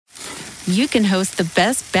you can host the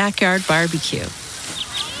best backyard barbecue.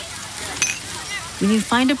 When you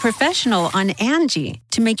find a professional on Angie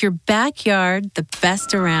to make your backyard the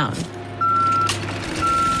best around.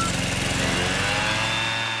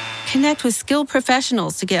 Connect with skilled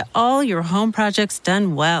professionals to get all your home projects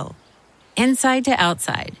done well. Inside to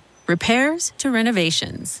outside, repairs to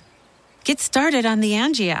renovations. Get started on the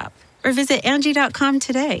Angie app or visit Angie.com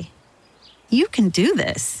today. You can do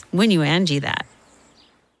this when you Angie that.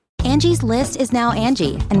 Angie's List is now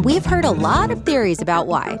Angie, and we've heard a lot of theories about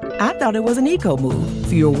why. I thought it was an eco move.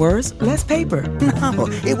 Fewer words, less paper. No,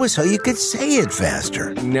 it was so you could say it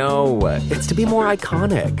faster. No, it's to be more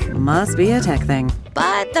iconic. Must be a tech thing.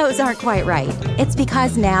 But those aren't quite right. It's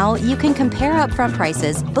because now you can compare upfront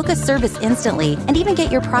prices, book a service instantly, and even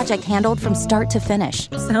get your project handled from start to finish.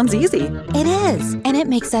 Sounds easy. It is, and it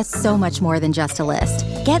makes us so much more than just a list.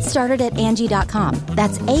 Get started at Angie.com.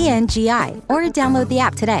 That's ANGI, or download the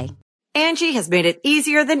app today. Angie has made it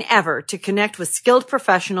easier than ever to connect with skilled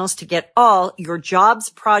professionals to get all your jobs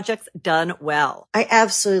projects done well. I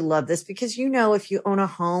absolutely love this because, if you own a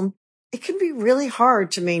home, it can be really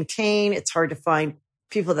hard to maintain. It's hard to find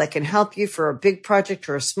people that can help you for a big project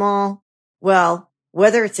or a small. Well,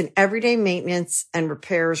 whether it's in everyday maintenance and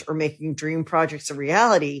repairs or making dream projects a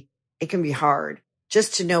reality, it can be hard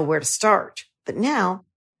just to know where to start. But now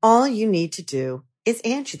all you need to do is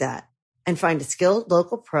Angie that and find a skilled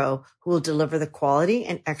local pro who will deliver the quality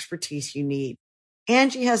and expertise you need.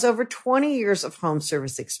 Angie has over 20 years of home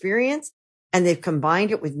service experience, and they've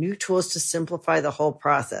combined it with new tools to simplify the whole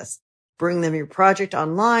process. Bring them your project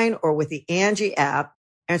online or with the Angie app,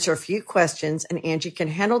 answer a few questions, and Angie can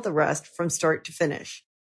handle the rest from start to finish.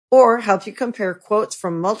 Or help you compare quotes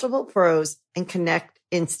from multiple pros and connect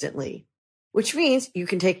instantly, which means you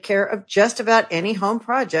can take care of just about any home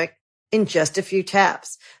project in just a few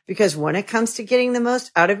taps. Because when it comes to getting the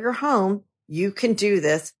most out of your home, you can do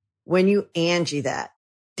this when you Angie that.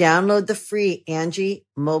 Download the free Angie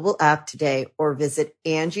mobile app today or visit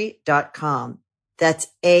Angie.com. That's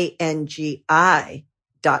ANGI.com.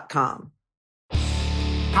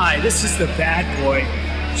 Hi, this is the bad boy,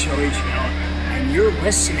 Joey Janela, and you're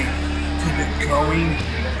listening to the Going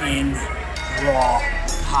in Raw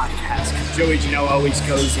podcast. Joey Janela always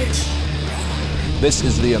goes in. This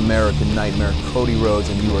is the American Nightmare, Cody Rhodes,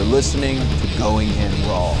 and you are listening to Going in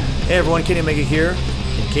Raw. Hey everyone, Kenny Omega here.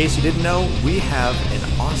 In case you didn't know, we have an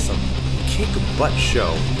awesome kick butt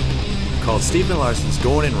show called Stephen Larson's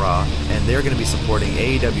Going in Raw, and they're going to be supporting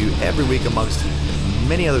AEW every week amongst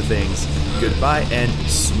many other things. Goodbye and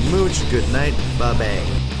smooch. Good night. Bye-bye.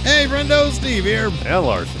 Hey, friendo, Steve here. And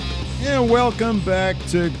Larson. And welcome back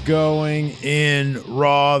to Going in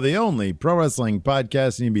Raw, the only pro wrestling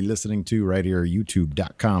podcast you'll be listening to right here,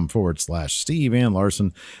 youtube.com/Steve and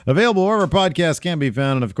Larson. Available wherever podcasts can be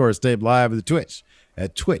found, and of course, taped live at the Twitch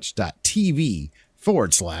at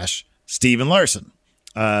twitch.tv/Steve and Larson.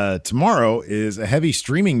 Tomorrow is a heavy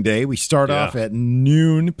streaming day. We start off at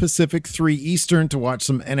noon Pacific, 3 Eastern to watch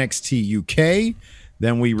some NXT UK.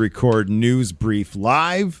 Then we record News Brief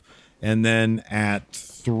live. And then at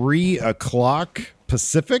 3 o'clock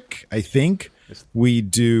Pacific, I think, we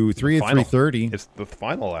do 3 at 3:30. It's the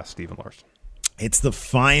final Ask Stephen Larson. It's the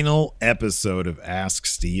final episode of Ask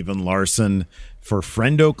Stephen Larson for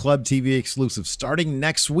Friendo Club TV exclusive. Starting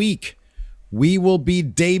next week, we will be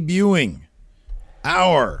debuting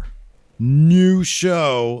our new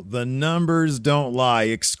show, The Numbers Don't Lie,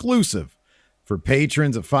 exclusive for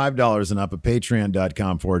patrons at $5 and up at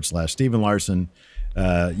patreon.com/Stephen Larson.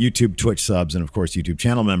 YouTube, Twitch subs, and of course YouTube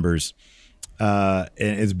channel members.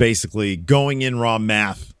 It's basically Going in Raw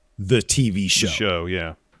Math, the TV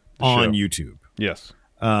show. On YouTube. Yes.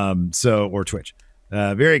 Or Twitch.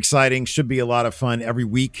 Very exciting. Should be a lot of fun. Every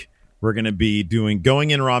week we're going to be doing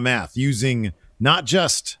Going in Raw Math using not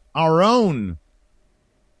just our own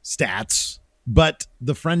stats, but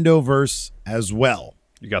the Friendoverse as well.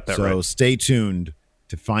 You got that right. So stay tuned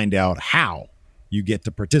to find out how you get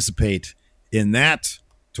to participate in that.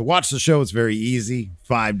 To watch the show, it's very easy.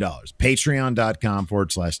 $5.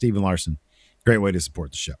 Patreon.com/Stephen Larson. Great way to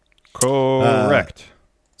support the show. Correct.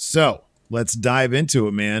 So let's dive into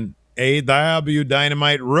it, man. AEW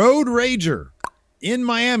Dynamite Road Rager in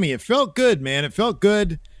Miami. It felt good, man. It felt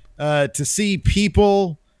good to see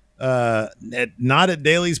people not at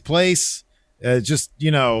Daly's place. Just,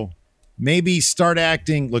 maybe start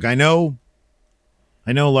acting. Look, I know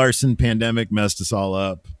Larson, pandemic messed us all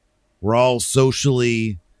up. We're all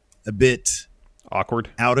socially a bit awkward,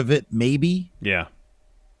 out of it, maybe. Yeah.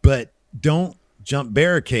 But don't jump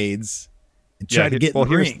barricades and try to get in the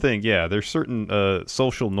ring. Here's the thing. Yeah, there's certain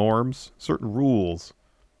social norms, certain rules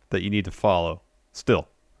that you need to follow still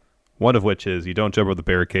One of which is you don't jump over the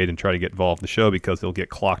barricade and try to get involved in the show because they'll get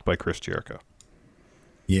clocked by Chris Jericho.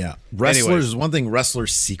 Yeah. Wrestlers is one thing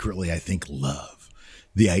wrestlers secretly, I think, love.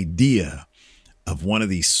 The idea of one of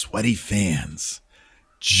these sweaty fans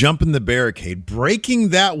jumping the barricade, breaking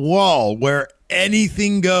that wall where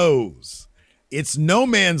anything goes. It's no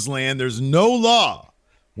man's land. There's no law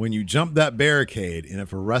when you jump that barricade. And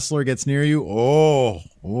if a wrestler gets near you, wow.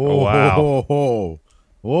 Oh,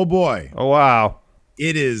 boy. Oh, wow.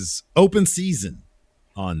 It is open season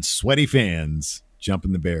on sweaty fans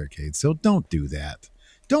jumping the barricade. So don't do that.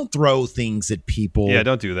 Don't throw things at people. Yeah,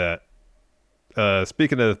 don't do that.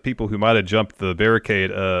 Speaking of people who might have jumped the barricade,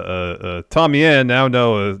 Tommy Yen, now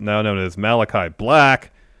known as Malachi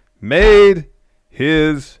Black, made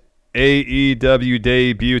his AEW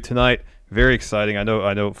debut tonight. Very exciting. I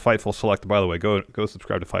know. Fightful Select. By the way, go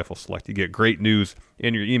subscribe to Fightful Select. You get great news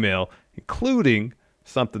in your email, including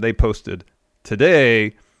something they posted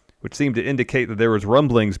today, which seemed to indicate that there was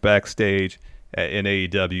rumblings backstage in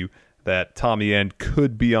AEW that Tommy Yen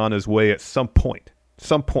could be on his way at some point.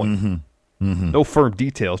 Mm-hmm. No firm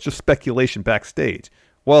details, just speculation backstage.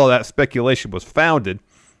 Well, that speculation was founded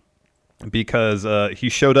because he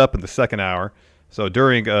showed up in the second hour. So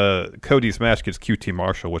during Cody's match against QT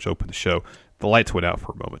Marshall, which opened the show, the lights went out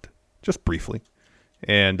for a moment, just briefly.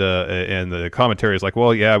 And the commentary is like,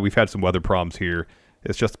 well, yeah, we've had some weather problems here.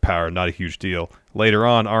 It's just power, not a huge deal. Later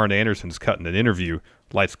on, Arn Anderson's cutting an interview.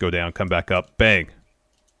 Lights go down, come back up, bang.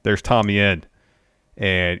 There's Tommy End.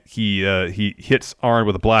 And he hits Arn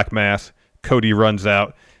with a black mass. Cody runs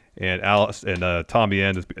out, and Tommy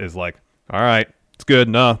End is like, all right, it's good.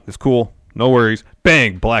 No, it's cool. No worries.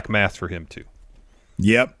 Bang, black mass for him, too.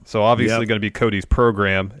 Yep. So obviously going to be Cody's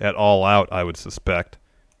program at All Out, I would suspect.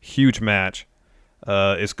 Huge match.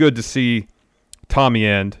 It's good to see Tommy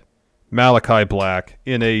End, Malachi Black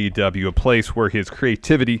in AEW, a place where his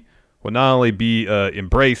creativity will not only be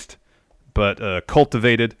embraced, but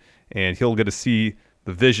cultivated, and he'll get to see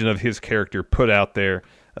the vision of his character put out there.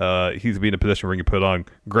 He's going to be in a position where he can put on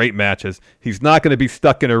great matches. He's not going to be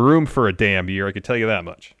stuck in a room for a damn year, I can tell you that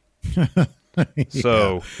much. Yeah.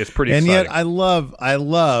 So it's pretty exciting. And yet I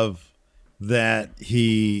love that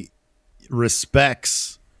he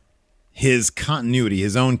respects his continuity,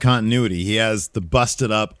 his own continuity. He has the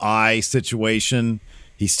busted up eye situation.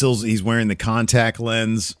 He's wearing the contact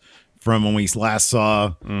lens from when we last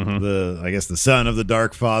saw the son of the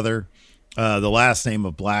Dark Father. The last name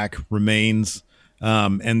of Black remains.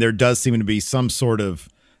 And there does seem to be some sort of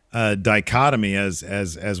dichotomy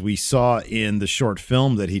as we saw in the short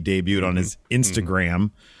film that he debuted on his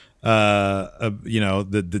Instagram.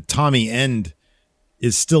 The Tommy End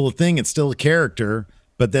is still a thing. It's still a character,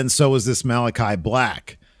 but then so is this Malachi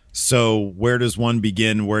Black. So where does one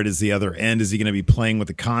begin? Where does the other end? Is he going to be playing with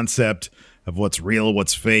the concept of what's real,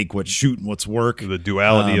 what's fake, what's shoot, and what's work? The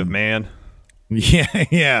duality of man.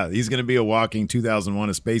 Yeah. He's going to be a walking 2001: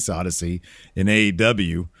 A Space Odyssey in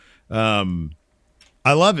AEW.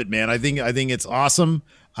 I love it, man. I think it's awesome.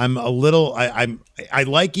 I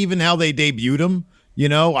like even how they debuted him. You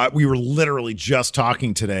know, we were literally just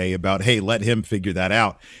talking today about, hey, let him figure that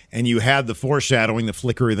out. And you had the foreshadowing, the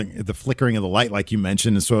flickering of the light, like you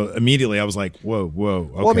mentioned. And so immediately I was like, whoa,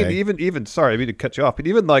 okay. Well, I mean, even sorry, I mean to cut you off, but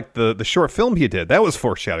even like the short film he did, that was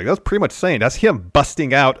foreshadowing. That was pretty much saying that's him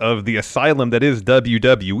busting out of the asylum that is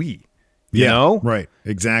WWE. You know? Right.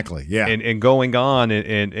 Exactly. Yeah. And going on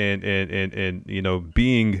and you know,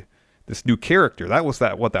 being this new character. That was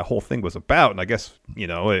what that whole thing was about. And I guess,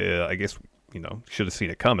 should have seen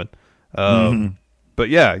it coming. But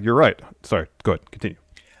yeah, you're right. Sorry. Go ahead. Continue.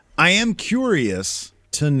 I am curious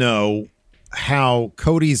to know how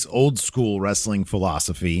Cody's old school wrestling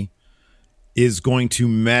philosophy is going to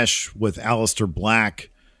mesh with Aleister Black,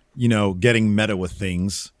 getting meta with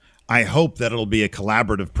things. I hope that it'll be a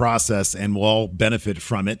collaborative process and we'll all benefit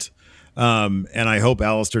from it. And I hope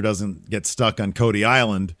Aleister doesn't get stuck on Cody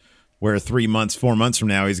Island where 4 months from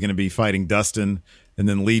now, he's going to be fighting Dustin and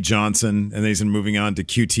then Lee Johnson, and then he's moving on to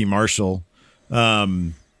QT Marshall.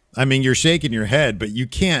 I mean, you're shaking your head, but you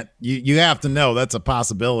can't. You have to know that's a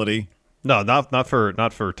possibility. No, not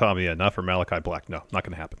for Tommy and not for Malachi Black. No, not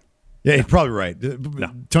going to happen. Yeah, you're probably right.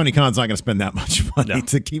 No. Tony Khan's not going to spend that much money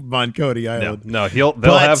to keep him on Cody Island. No,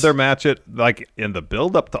 they'll have their match in the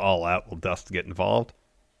build up to All Out. Will Dustin get involved?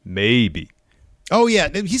 Maybe. Oh yeah,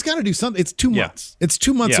 he's got to do something. It's 2 months. It's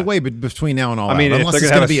 2 months away between now and All Out. Unless it's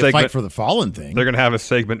going to be a fight for the Fallen thing. They're going to have a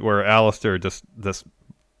segment where Aleister just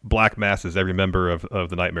black masses every member of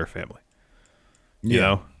the Nightmare family. You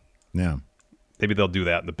know? Yeah. Maybe they'll do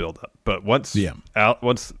that in the build up. But once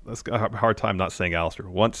let's have a hard time not saying Aleister.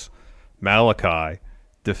 Once Malachi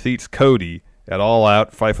defeats Cody at All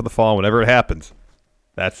Out, Fight for the Fallen, whenever it happens,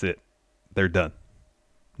 that's it. They're done.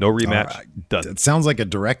 No rematch. Right. Done. It sounds like a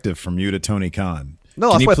directive from you to Tony Khan.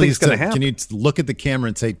 No, that's what I think is going to happen. Can you look at the camera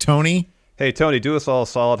and say, Tony? Hey, Tony, do us all a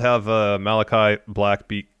solid. Have Malachi Black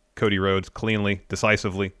beat Cody Rhodes cleanly,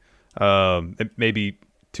 decisively. Maybe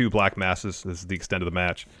 2 black masses. This is the extent of the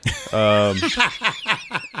match.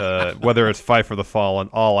 Whether it's Fight for the Fallen,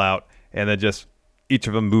 All Out, and then just each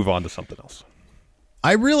of them move on to something else.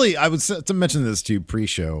 I would to mention this to you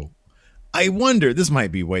pre-show. I wonder, this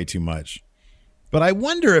might be way too much, but I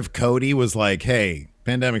wonder if Cody was like, hey,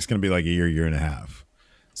 Pandemic's going to be like a year and a half.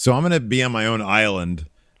 So I'm going to be on my own island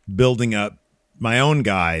building up my own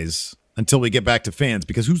guys until we get back to fans,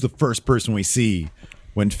 because who's the first person we see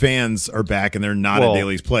when fans are back and they're not at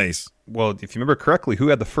Daly's place? Well, if you remember correctly, who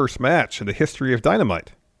had the first match in the history of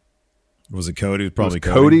Dynamite? Was it Cody? It was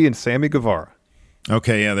Cody and Sammy Guevara.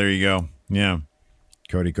 Okay, yeah, there you go. Yeah.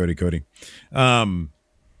 Cody.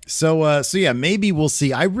 So yeah, maybe we'll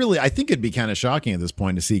see. I think it'd be kind of shocking at this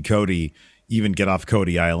point to see Cody even get off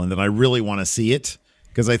Cody Island, and I really want to see it,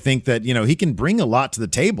 because I think that, he can bring a lot to the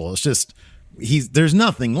table. It's just there's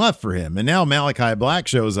nothing left for him. And now Malachi Black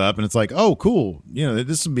shows up, and it's like, oh, cool.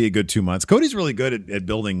 This would be a good 2 months. Cody's really good at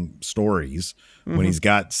building stories when he's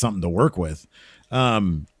got something to work with.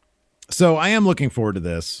 So I am looking forward to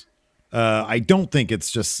this. I don't think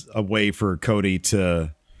it's just a way for Cody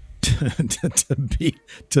to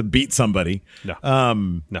beat somebody.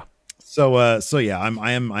 No. No. So yeah,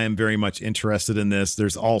 I am very much interested in this.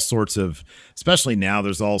 There's all sorts of, especially now,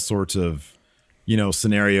 there's all sorts of,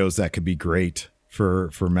 scenarios that could be great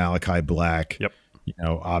for Malachi Black. Yep.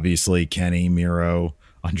 Obviously Kenny, Miro,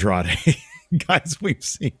 Andrade, guys we've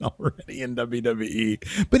seen already in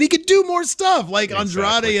WWE, but he could do more stuff like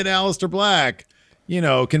Andrade and Aleister Black.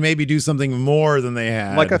 Can maybe do something more than they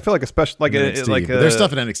had. Like, I feel like, especially their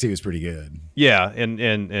stuff in NXT was pretty good. Yeah,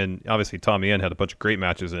 and obviously Tommy End had a bunch of great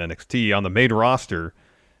matches in NXT. On the main roster,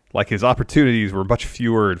 like, his opportunities were much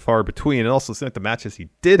fewer and far between, and also seemed like the matches he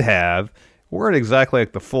did have weren't exactly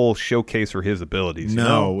like the full showcase for his abilities.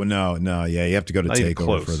 No. Yeah, you have to go to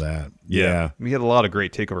TakeOver for that. Yeah. He had a lot of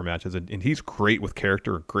great TakeOver matches, and he's great with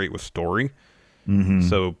character, great with story. Mm-hmm.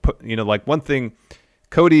 So, like, one thing,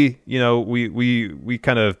 Cody, we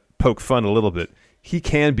kind of poke fun a little bit. He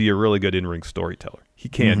can be a really good in-ring storyteller. He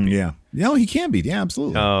can be. Yeah. No, he can be. Yeah,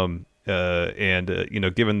 absolutely.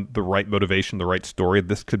 Given the right motivation, the right story,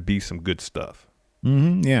 this could be some good stuff.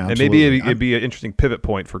 Mm-hmm. Yeah, and absolutely. maybe it'd be an interesting pivot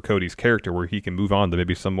point for Cody's character where he can move on to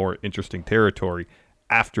maybe some more interesting territory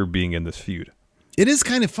after being in this feud. It is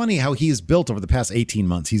kind of funny how he's built over the past 18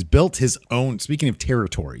 months. He's built his own, speaking of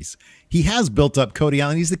territories, he has built up Cody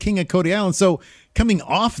Island. He's the king of Cody Island. So coming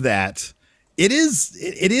off that, it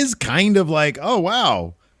is kind of like, oh,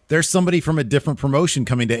 wow, there's somebody from a different promotion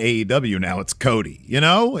coming to AEW now. It's Cody,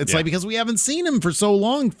 It's like, because we haven't seen him for so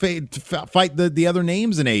long fight the other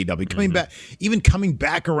names in AEW. Coming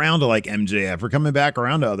back around to like MJF or coming back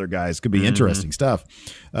around to other guys could be interesting stuff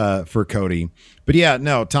for Cody. But yeah,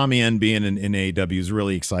 no, Tommy End being in AEW is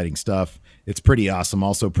really exciting stuff. It's pretty awesome,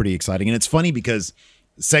 also pretty exciting. And it's funny because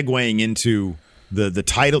segueing into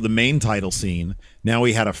the main title scene, now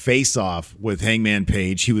we had a face-off with Hangman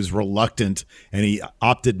Page. He was reluctant, and he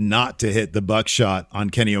opted not to hit the buckshot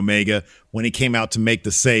on Kenny Omega when he came out to make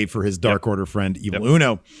the save for his Dark Order friend, Evil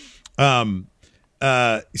Uno.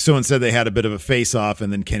 So instead they had a bit of a face-off,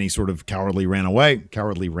 and then Kenny sort of cowardly ran away.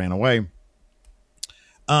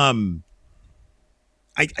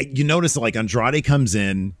 You notice, like, Andrade comes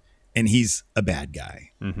in, and he's a bad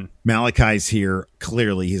guy. Mm-hmm. Malachi's here.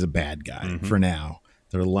 Clearly, he's a bad guy for now.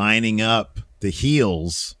 They're lining up the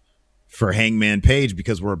heels for Hangman Page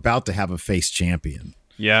because we're about to have a face champion.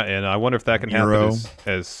 Yeah, and I wonder if that can happen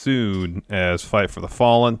as soon as Fight for the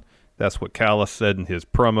Fallen. That's what Callis said in his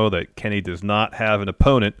promo, that Kenny does not have an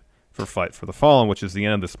opponent for Fight for the Fallen, which is the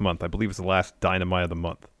end of this month. I believe it's the last Dynamite of the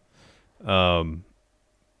month.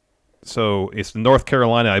 So it's North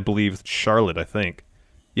Carolina, I believe, Charlotte, I think.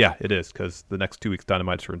 Yeah, it is, because the next 2 weeks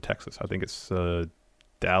Dynamites are in Texas. I think it's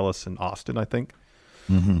Dallas and Austin, I think.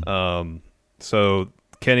 Mm-hmm. So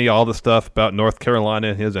Kenny, all the stuff about North Carolina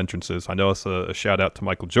and his entrances. I know it's a shout-out to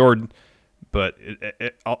Michael Jordan, but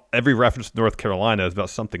every reference to North Carolina is about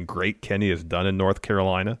something great Kenny has done in North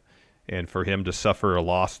Carolina, and for him to suffer a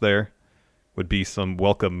loss there would be some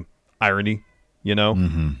welcome irony,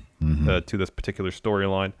 to this particular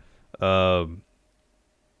storyline.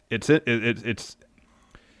 It's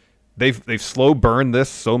They've slow burned this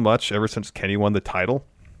so much ever since Kenny won the title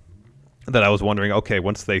that I was wondering, okay,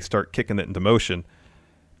 once they start kicking it into motion,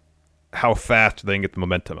 how fast they can get the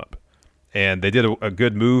momentum up. And they did a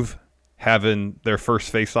good move having their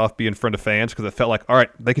first face-off be in front of fans because it felt like, all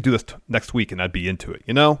right, they could do this next week and I'd be into it,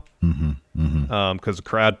 you know? Because the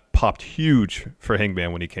crowd popped huge for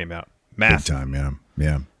Hangman when he came out. Massive. Big time,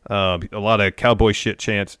 yeah. A lot of cowboy shit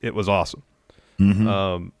chants. It was awesome.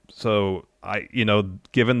 So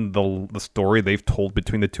given the story they've told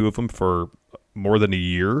between the two of them for more than a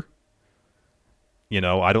year,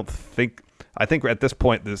 I think at this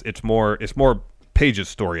point it's more Page's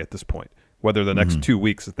story at this point. Whether the next 2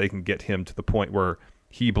 weeks that they can get him to the point where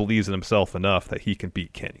he believes in himself enough that he can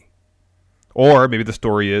beat Kenny, or maybe the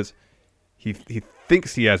story is he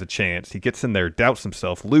thinks he has a chance. He gets in there, doubts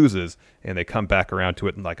himself, loses, and they come back around to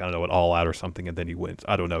it and an all out or something, and then he wins.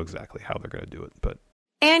 I don't know exactly how they're going to do it, but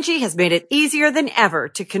Angie has made it easier than ever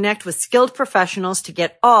to connect with skilled professionals to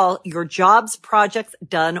get all your jobs projects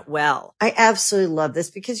done well. I absolutely love this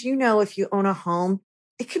because, if you own a home,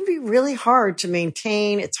 it can be really hard to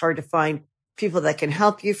maintain. It's hard to find people that can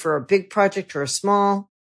help you for a big project or a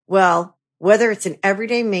small. Well, whether it's in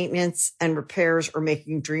everyday maintenance and repairs or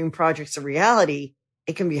making dream projects a reality,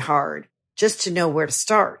 it can be hard just to know where to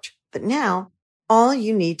start. But now all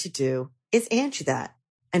you need to do is Angie that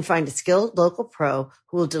and find a skilled local pro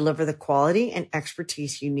who will deliver the quality and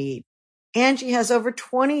expertise you need. Angie has over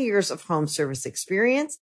 20 years of home service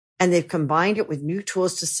experience, and they've combined it with new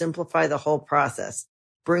tools to simplify the whole process.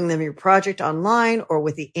 Bring them your project online or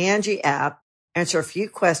with the Angie app, answer a few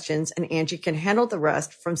questions, and Angie can handle the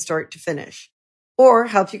rest from start to finish. Or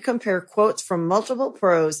help you compare quotes from multiple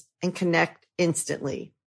pros and connect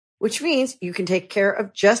instantly, which means you can take care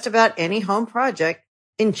of just about any home project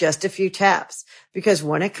in just a few taps. Because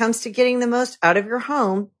when it comes to getting the most out of your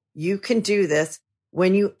home, you can do this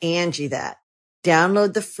when you Angie that.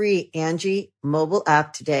 Download the free Angie mobile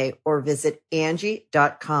app today or visit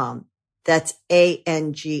Angie.com. That's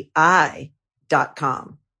ANGI.com.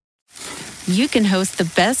 You can host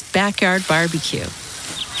the best backyard barbecue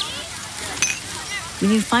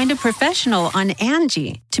when you find a professional on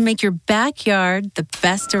Angie to make your backyard the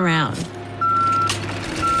best around.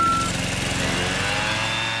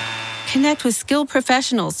 Connect with skilled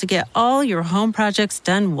professionals to get all your home projects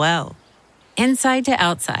done well. Inside to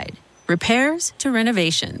outside, repairs to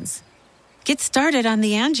renovations. Get started on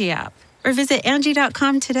the Angie app or visit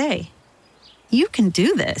Angie.com today. You can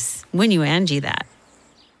do this when you Angie that.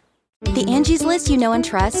 The Angie's List you know and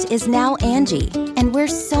trust is now Angie, and we're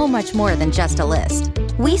so much more than just a list.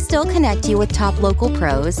 We still connect you with top local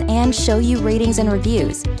pros and show you ratings and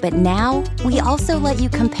reviews, but now we also let you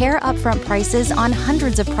compare upfront prices on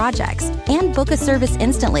hundreds of projects and book a service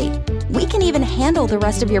instantly. We can even handle the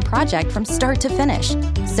rest of your project from start to finish.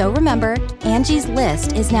 So remember, Angie's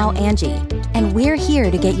List is now Angie, and we're here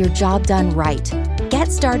to get your job done right.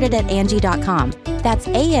 Get started at Angie.com. That's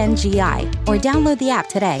ANGI, or download the app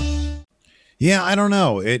today. Yeah, I don't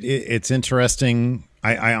know. It's interesting.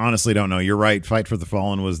 I honestly don't know. You're right. Fight for the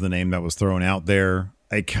Fallen was the name that was thrown out there.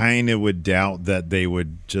 I kind of would doubt that they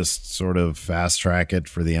would just sort of fast track it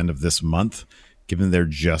for the end of this month, given they're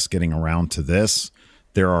just getting around to this.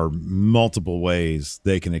 There are multiple ways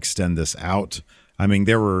they can extend this out. I mean,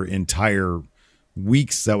 there were entire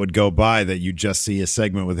weeks that would go by that you just see a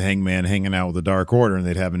segment with Hangman hanging out with the Dark Order, and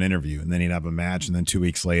they'd have an interview, and then he'd have a match, and then 2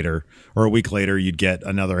 weeks later or a week later you'd get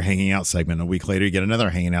another hanging out segment. A week later you get another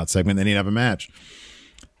hanging out segment, then he'd have a match.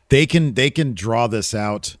 They can draw this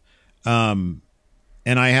out, and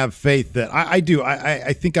I have faith that I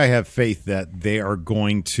think I have faith that they are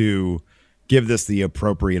going to give this the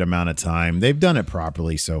appropriate amount of time. They've done it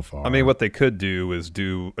properly so far. I mean, what they could do is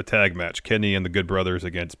do a tag match, Kenny and the Good Brothers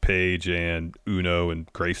against Page and Uno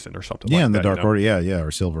and Grayson or something like that. Yeah, in the Dark Order, yeah,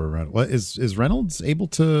 or Silver. What is Reynolds able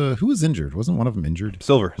to? Who was injured? Wasn't one of them injured?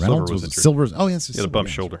 Silver. Reynolds Silver was injured. Silver's. Oh, yes, he had a bump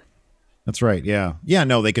shoulder. That's right. Yeah.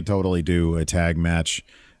 No, they could totally do a tag match,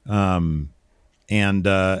 and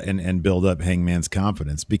build up Hangman's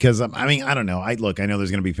confidence, because I mean, I don't know. I know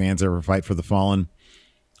there's going to be fans that will Fight for the Fallen.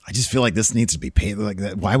 I just feel like this needs to be paid like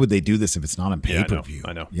that. Why would they do this if it's not on pay-per-view?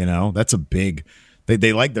 I know. That's a big.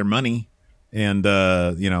 They like their money, and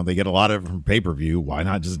they get a lot of it from pay-per-view. Why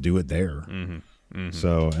not just do it there?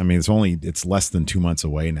 So I mean, it's less than 2 months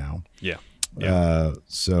away now. Yeah. Anyways,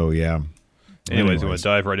 we want to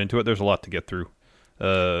dive right into it. There's a lot to get through.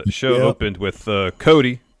 Show opened with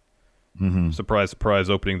Cody. Surprise, surprise,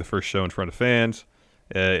 opening the first show in front of fans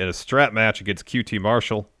in a strap match against QT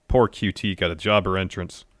Marshall. Poor QT got a jobber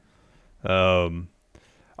entrance. I'm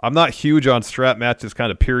not huge on strap matches,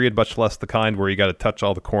 kind of period, much less the kind where you got to touch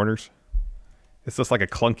all the corners. It's just like a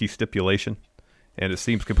clunky stipulation, and it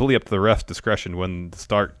seems completely up to the ref's discretion when to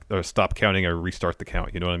start or stop counting or restart the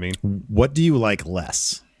count. You know what I mean? What do you like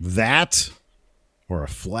less, that or a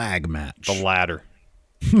flag match? The latter.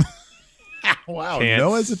 Wow,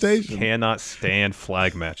 no hesitation. Cannot stand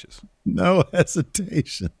flag matches. No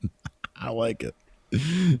hesitation. I like it.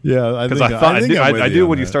 Yeah, because I knew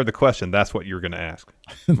when you started the question, that's what you were going to ask.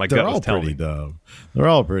 My gut was telling me. Dumb. They're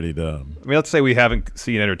all pretty dumb. I mean, let's say we haven't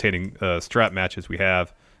seen entertaining strap matches. We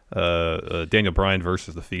have Daniel Bryan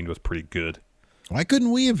versus The Fiend was pretty good. Why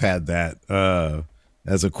couldn't we have had that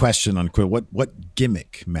as a question on Quill? What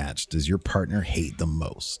gimmick match does your partner hate the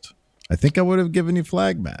most? I think I would have given you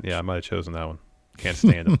flag match. Yeah, I might have chosen that one. Can't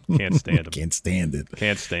stand him. Can't stand him. Can't stand it.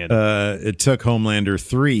 Can't stand it. It took Homelander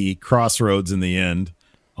 3 Crossroads in the end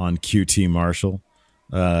on QT Marshall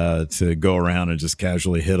to go around and just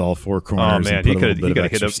casually hit all 4 corners. Oh man, he could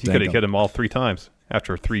have hit him all 3 times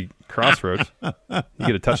after 3 Crossroads. He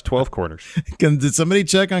could have touched 12 corners. Did somebody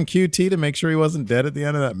check on QT to make sure he wasn't dead at the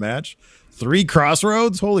end of that match? 3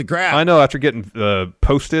 Crossroads? Holy crap! I know. After getting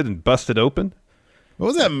posted and busted open. What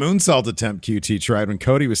was that moonsault attempt QT tried when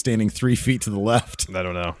Cody was standing 3 feet to the left? I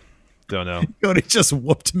don't know. Cody just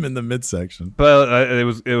whooped him in the midsection. But it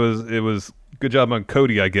was good job on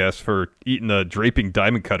Cody, I guess, for eating a draping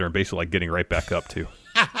diamond cutter and basically like getting right back up too.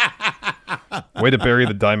 Way to bury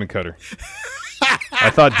the diamond cutter. I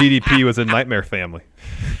thought DDP was a Nightmare Family.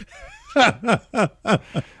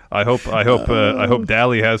 I hope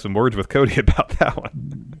Dally has some words with Cody about that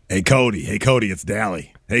one. Hey Cody, it's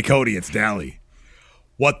Dally. Hey Cody, it's Dally.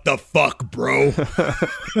 What the fuck, bro?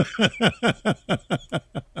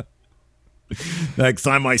 Next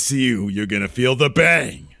time I see you, you're going to feel the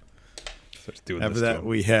bang. After that,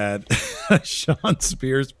 we had Sean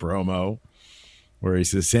Spears promo where he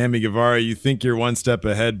says, Sammy Guevara, you think you're 1 step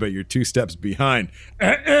ahead, but you're 2 steps behind.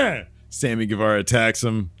 Sammy Guevara attacks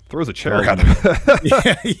him. Throws a chair at him.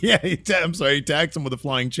 He attacks him with a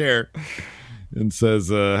flying chair. And says,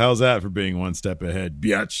 how's that for being 1 step ahead,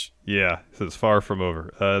 biatch? Yeah, says far from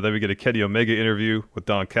over. Then we get a Kenny Omega interview with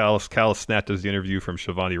Don Callis. Callis snatches the interview from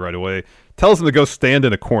Shivani right away. Tells him to go stand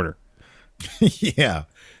in a corner. Yeah.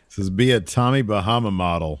 Says, be a Tommy Bahama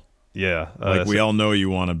model. Yeah. Like we all know you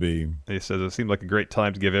want to be. He says, it seemed like a great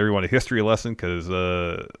time to give everyone a history lesson because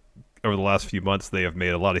over the last few months, they have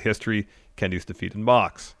made a lot of history. Kenny's defeated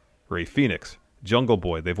Mox, Ray Phoenix, Jungle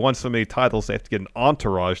Boy. They've won so many titles, they have to get an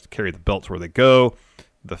entourage to carry the belts where they go.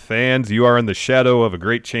 The fans, you are in the shadow of a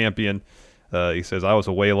great champion. He says, I was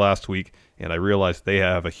away last week, and I realized they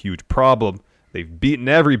have a huge problem. They've beaten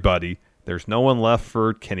everybody. There's no one left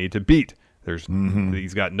for Kenny to beat.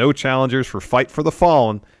 He's got no challengers for Fight for the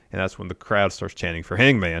Fallen, and that's when the crowd starts chanting for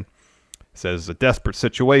Hangman. Says, a desperate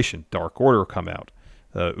situation. Dark Order come out.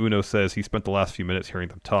 Uno says he spent the last few minutes hearing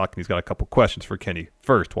them talk, and he's got a couple questions for Kenny.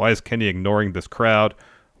 First, why is Kenny ignoring this crowd?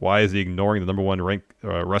 Why is he ignoring the number 1 ranked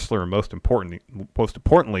wrestler? And most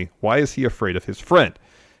importantly, why is he afraid of his friend?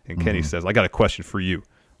 And Kenny says, I got a question for you.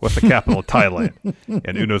 What's the capital of Thailand?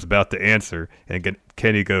 And Uno's about to answer, and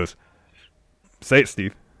Kenny goes, say it,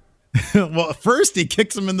 Steve. Well, first he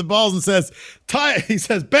kicks him in the balls and says, he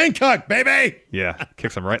says, Bangkok, baby! Yeah,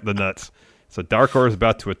 kicks him right in the nuts. So Dark Order is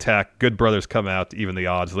about to attack. Good Brothers come out to even the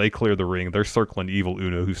odds. They clear the ring. They're circling Evil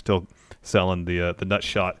Uno, who's still selling the nut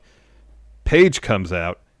shot. Page comes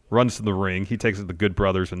out, runs to the ring. He takes it to the Good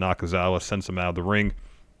Brothers, and Nakazawa sends him out of the ring.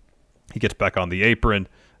 He gets back on the apron.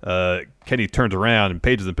 Kenny turns around, and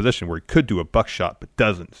Page is in a position where he could do a buckshot, but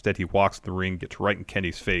doesn't. Instead, he walks the ring, gets right in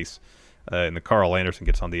Kenny's face, and the Carl Anderson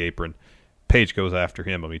gets on the apron. Page goes after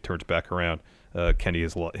him, and he turns back around. Kenny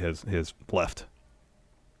is left.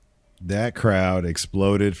 That crowd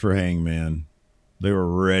exploded for Hangman. They were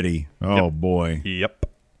ready. Oh, boy. Yep.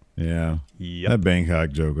 Yeah. That Bangkok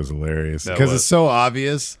joke was hilarious because it's so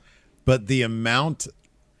obvious, but the amount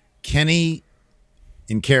Kenny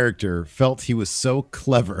in character felt he was so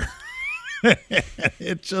clever.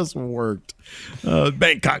 It just worked.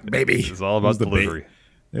 Bangkok, baby. It's all about delivery.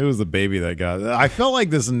 It was the baby that got it. I felt like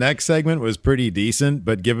this next segment was pretty decent,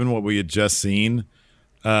 but given what we had just seen,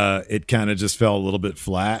 it kind of just fell a little bit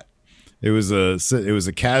flat. It was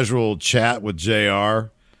a casual chat with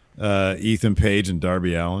JR, Ethan Page, and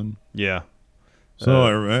Darby Allin. Yeah. So,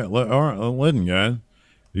 all right, listen, guys,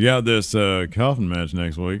 you got this coffin match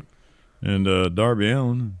next week, and Darby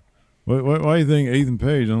Allin. Why do you think Ethan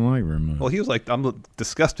Page don't like very much? Well, he was like, I'm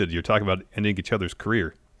disgusted. You're talking about ending each other's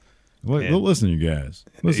career. Listen, you guys.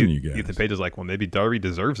 Ethan Page is like, well, maybe Darby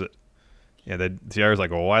deserves it. And then JR's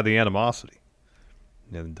like, well, why the animosity?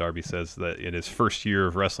 And Darby says that in his first year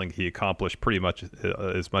of wrestling, he accomplished pretty much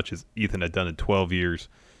as much as Ethan had done in 12 years.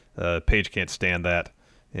 Page can't stand that.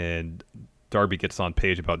 And Darby gets on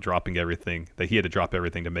Page about dropping everything, that he had to drop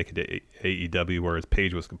everything to make it to AEW, whereas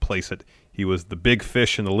Page was complacent. He was the big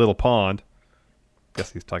fish in the little pond.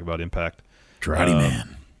 Guess he's talking about Impact. Karate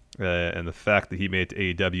Man. And the fact that he made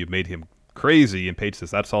it to AEW made him crazy. And Page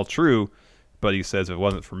says, that's all true. But he says, if it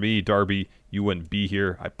wasn't for me, Darby, you wouldn't be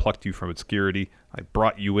here. I plucked you from obscurity. I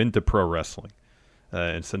brought you into pro wrestling.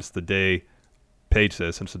 And since the day, Page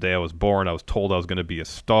says, since the day I was born, I was told I was going to be a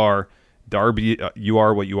star. Darby, you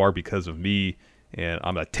are what you are because of me, and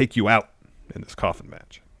I'm going to take you out in this coffin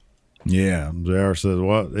match. Yeah, JR says,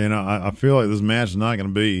 "What? I feel like this match is not going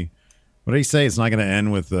to be. What did he say? It's not going to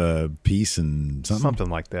end with peace and something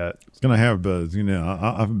like that. It's going to have,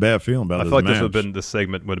 I have a bad feeling about. I feel like this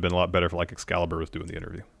segment would have been a lot better if like Excalibur was doing the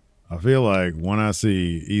interview. I feel like when I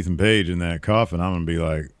see Ethan Page in that coffin, I'm going to be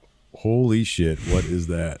like, holy shit, what is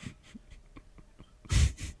that?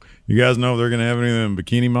 You guys know if they're going to have any of them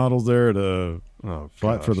bikini models there to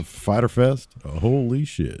fight for the Fighter Fest? Holy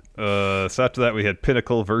shit. So after that, we had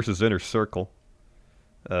Pinnacle versus Inner Circle.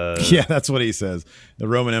 Yeah, that's what he says. The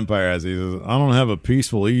Roman Empire he says, I don't have a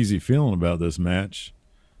peaceful, easy feeling about this match.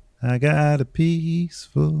 I got a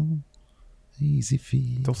peaceful, easy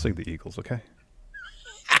feeling. Don't sing the Eagles, okay?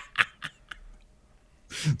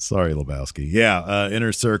 Sorry, Lebowski. Yeah,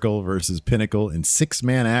 Inner Circle versus Pinnacle in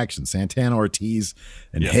 6-man action. Santana Ortiz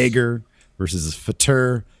and Hager versus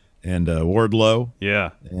Fatur and Wardlow.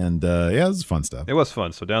 Yeah. And, this is fun stuff. It was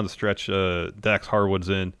fun. So down the stretch, Dax Harwood's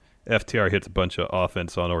in. FTR hits a bunch of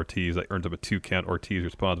offense on Ortiz. That earns up a 2 count. Ortiz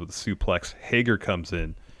responds with a suplex. Hager comes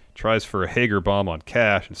in, tries for a Hager bomb on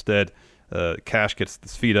Cash. Instead, Cash gets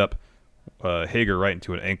his feet up. Hager right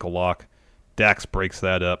into an ankle lock. Dax breaks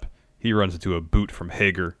that up. He runs into a boot from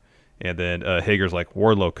Hager. And then Hager's like,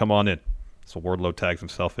 Wardlow, come on in. So Wardlow tags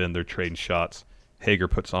himself in. They're trading shots. Hager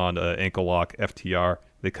puts on an ankle lock. FTR,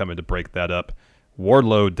 they come in to break that up.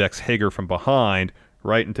 Wardlow decks Hager from behind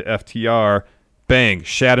right into FTR. Bang,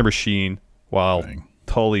 Shatter Machine, while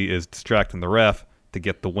Tully is distracting the ref to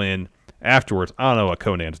get the win. Afterwards, I don't know what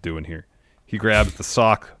Conan's doing here. He grabs the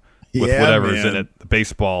sock with whatever's in it, the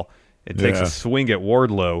baseball, and takes a swing at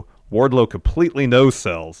Wardlow. Wardlow completely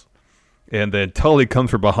no-sells. And then Tully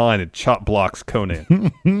comes from behind and chop blocks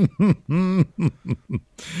Conan.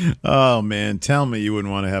 Oh, man. Tell me you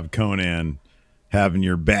wouldn't want to have Conan having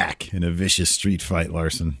your back in a vicious street fight,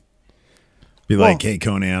 Larson. Be like, hey,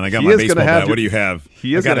 Conan, I got my baseball bat. What do you have?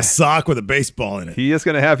 I got a sock with a baseball in it. He is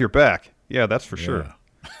going to have your back. Yeah, that's for sure.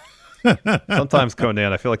 Sometimes,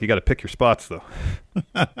 Conan, I feel like you got to pick your spots, though.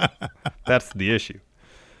 That's the issue.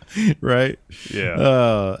 Right?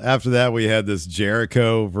 Yeah. After that, we had this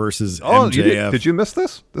Jericho versus MJF. Did you miss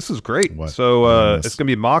this? This is great. What? So it's going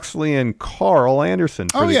to be Moxley and Carl Anderson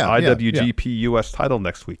for the IWGP US title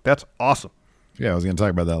next week. That's awesome. Yeah, I was going to talk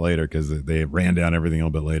about that later because they ran down everything a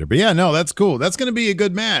little bit later. But yeah, no, that's cool. That's going to be a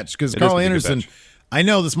good match because Carl Anderson, I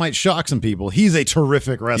know this might shock some people. He's a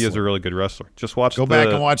terrific wrestler. He is a really good wrestler. Just watch. Go back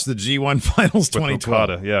and watch the G1 Finals 2012.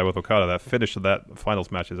 Okada. Yeah, with Okada. That finish of that Finals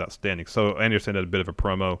match is outstanding. So Anderson had a bit of a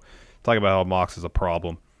promo talking about how Mox is a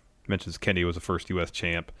problem. Mentions Kenny was the first U.S.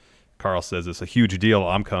 champ. Carl says it's a huge deal.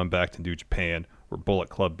 I'm coming back to New Japan where Bullet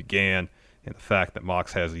Club began. And the fact that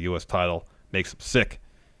Mox has a U.S. title makes him sick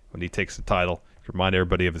when he takes the title. Remind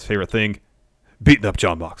everybody of his favorite thing, beating up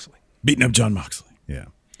Jon Moxley. Beating up Jon Moxley, yeah.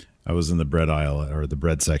 I was in the bread aisle or the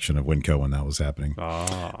bread section of Winco when that was happening.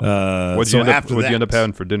 What'd you end up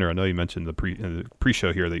having for dinner? I know you mentioned the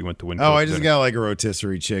pre-show here that you went to Winco. Oh, I just got like a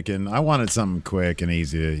rotisserie chicken. I wanted something quick and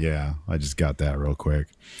easy. Yeah, I just got that real quick.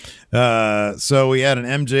 So we had an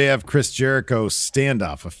MJF Chris Jericho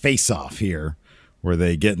standoff, a face-off here, where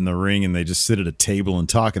they get in the ring and they just sit at a table and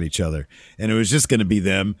talk at each other. And it was just going to be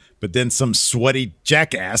them, but then some sweaty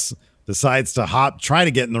jackass decides to try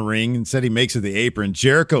to get in the ring. Instead, he makes it the apron.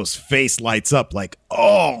 Jericho's face lights up like,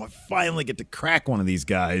 oh, I finally get to crack one of these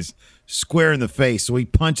guys square in the face. So he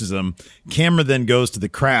punches him. Camera then goes to the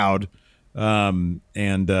crowd, and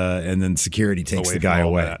then security takes the guy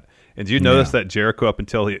away. That. And do you notice that Jericho, up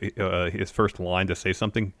until his first line to say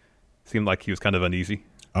something, seemed like he was kind of uneasy?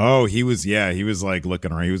 Oh, he was like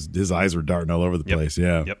looking around. His eyes were darting all over the place.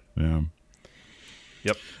 Yeah.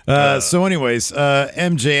 Yep. So anyways,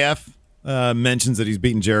 MJF mentions that he's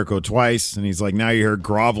beaten Jericho twice, and he's like, now you're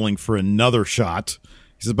groveling for another shot.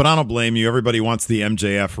 He says, but I don't blame you. Everybody wants the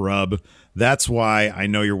MJF rub. That's why I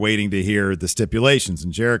know you're waiting to hear the stipulations.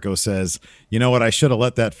 And Jericho says, you know what? I should have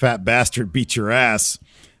let that fat bastard beat your ass,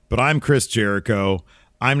 but I'm Chris Jericho.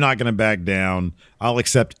 I'm not going to back down. I'll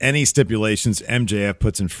accept any stipulations MJF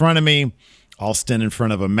puts in front of me. I'll stand in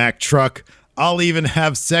front of a Mack truck. I'll even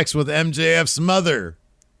have sex with MJF's mother.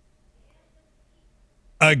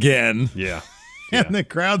 Again. Yeah. And the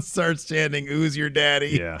crowd starts chanting, who's your daddy?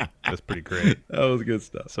 Yeah, that's pretty great. That was good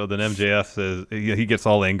stuff. So then MJF says, he gets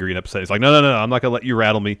all angry and upset. He's like, no, I'm not going to let you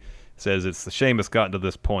rattle me. Says, it's the shame it's gotten to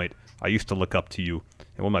this point. I used to look up to you.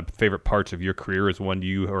 And one of my favorite parts of your career is when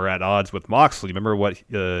you are at odds with Moxley. Remember what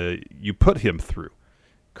you put him through.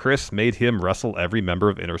 Chris made him wrestle every member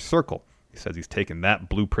of Inner Circle. He says he's taken that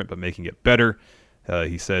blueprint but making it better.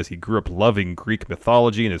 He says he grew up loving Greek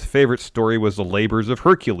mythology, and his favorite story was the labors of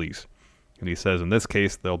Hercules. And he says in this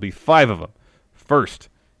case, there'll be 5 of them. First,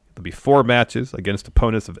 there'll be 4 matches against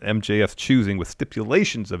opponents of MJF's choosing with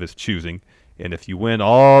stipulations of his choosing. And if you win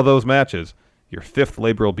all those matches, your 5th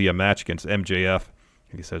labor will be a match against MJF.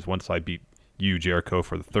 And he says, once I beat you, Jericho,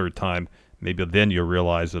 for the 3rd time, maybe then you'll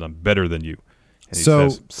realize that I'm better than you. And he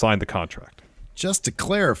says, sign the contract. Just to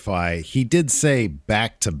clarify, he did say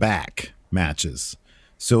back-to-back matches.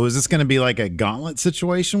 So is this going to be like a gauntlet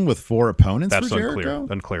situation with 4 opponents for Jericho?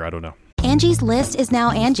 That's unclear. I don't know. Angie's List is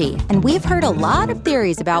now Angie, and we've heard a lot of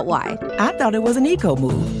theories about why. I thought it was an eco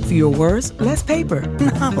move. Fewer words, less paper.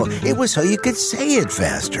 No, it was so you could say it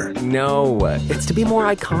faster. No, it's to be more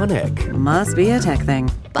iconic. Must be a tech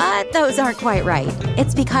thing. But those aren't quite right.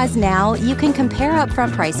 It's because now you can compare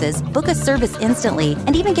upfront prices, book a service instantly,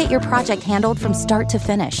 and even get your project handled from start to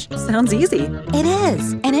finish. Sounds easy. It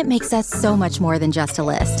is, and it makes us so much more than just a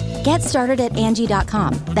list. Get started at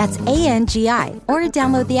Angie.com. That's ANGI, or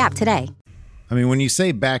download the app today. I mean, when you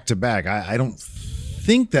say back-to-back, I don't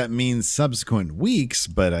think that means subsequent weeks,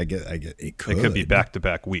 but I get it could. It could be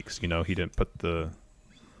back-to-back weeks. He didn't he didn't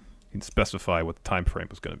specify what the time frame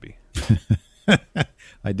was going to be.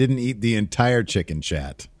 I didn't eat the entire chicken,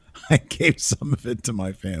 chat. I gave some of it to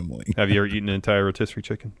my family. Have you ever eaten an entire rotisserie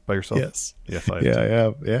chicken by yourself? Yes. Yes, I have.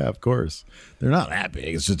 Yeah, yeah, of course. They're not that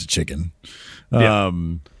big. It's just a chicken. Yeah.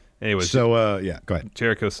 Anyways, so go ahead.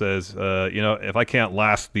 Jericho says, if I can't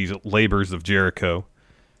last these labors of Jericho,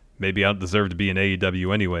 maybe I don't deserve to be in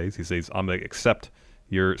AEW anyways. He says, I'm going to accept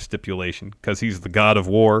your stipulation because he's the god of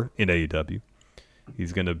war in AEW.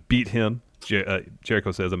 He's going to beat him.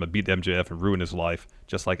 Jericho says, I'm going to beat MJF and ruin his life,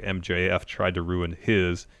 just like MJF tried to ruin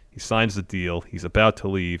his. He signs the deal. He's about to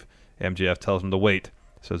leave. MJF tells him to wait.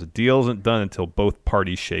 Says the deal isn't done until both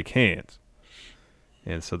parties shake hands.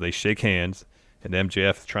 And so they shake hands. And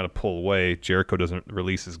MJF is trying to pull away. Jericho doesn't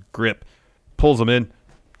release his grip. Pulls him in.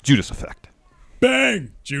 Judas Effect.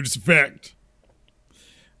 Bang! Judas Effect.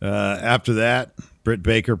 After that, Britt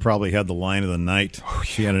Baker probably had the line of the night.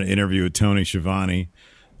 She had an interview with Tony Schiavone.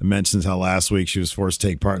 It mentions how last week she was forced to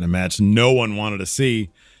take part in a match no one wanted to see.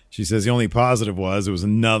 She says the only positive was it was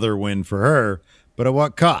another win for her, but at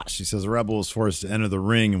what cost? She says Rebel was forced to enter the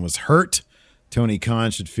ring and was hurt. Tony Khan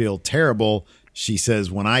should feel terrible. She says,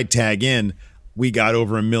 when I tag in, we got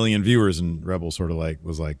over 1 million viewers, and Rebel sort of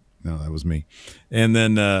was like, no, that was me. And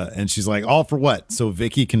then, and she's like, all for what? So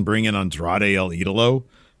Vicky can bring in Andrade El Idolo?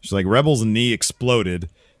 She's like, Rebel's knee exploded.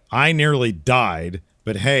 I nearly died,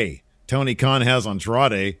 but hey, Tony Khan has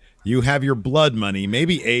Andrade. You have your blood money.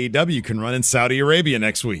 Maybe AEW can run in Saudi Arabia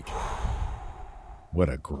next week. What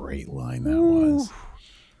a great line that was.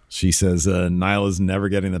 She says Nyla's never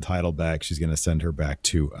getting the title back. She's going to send her back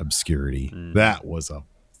to obscurity. That was a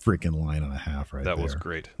freaking line and a half right there. That was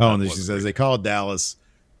great. Oh, and then she says they call Dallas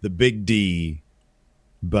the Big D,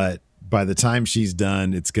 but by the time she's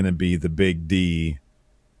done, it's going to be the Big D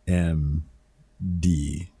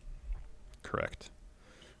MD. Correct.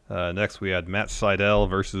 Next, we had Matt Sydal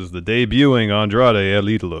versus the debuting Andrade El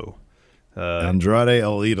Idolo. Andrade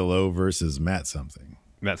El Idolo versus Matt something.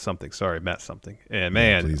 Matt something. And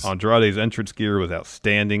man, Andrade's entrance gear was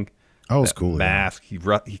outstanding. Oh, it was cool. Mask.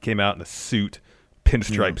 Yeah. He came out in a suit.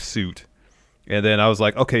 Pinstripe suit, and then I was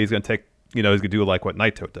like, okay, he's gonna take, he's gonna do like what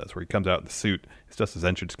Naito does, where he comes out in the suit. It's just his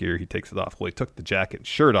entrance gear. He takes it off. Well, he took the jacket and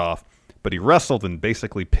shirt off, but he wrestled in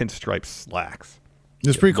basically pinstripe slacks. It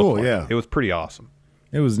was pretty cool. Yeah, it was pretty awesome.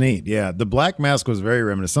 It was neat. Yeah, the black mask was very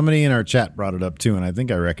reminiscent. Somebody in our chat brought it up too, and I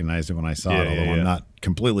think I recognized it when I saw it. Although I'm not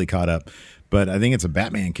completely caught up, but I think it's a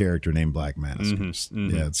Batman character named Black Mask.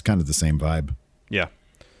 Yeah, it's kind of the same vibe. Yeah,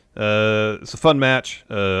 it's a fun match.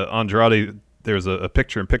 Andrade. There's a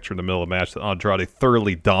picture-in-picture in the middle of the match that Andrade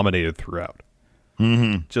thoroughly dominated throughout.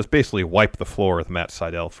 Just basically wiped the floor with Matt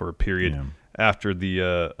Sydal for a period. Yeah. After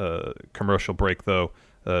the commercial break, though,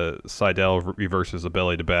 Sydal reverses a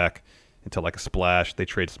belly to back into like a splash. They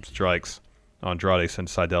trade some strikes. Andrade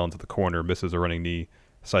sends Sydal into the corner, misses a running knee.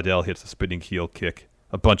 Sydal hits a spinning heel kick,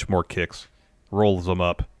 a bunch more kicks, rolls him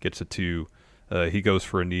up, gets a 2. He goes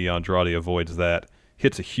for a knee. Andrade avoids that,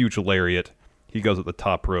 hits a huge lariat. He goes at the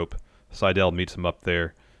top rope. Sydal meets him up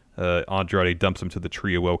there. Andrade dumps him to the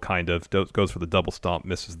tree of woe, kind of. Goes for the double stomp,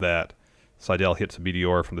 misses that. Sydal hits a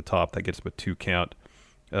meteor from the top. That gets him a 2 count.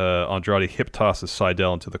 Andrade hip tosses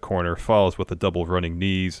Sydal into the corner, follows with the double running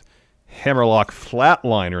knees. Hammerlock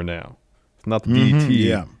flatliner now. It's not the DT.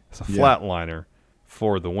 Yeah. It's a flatliner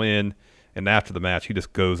for the win. And after the match, he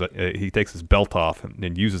just goes. He takes his belt off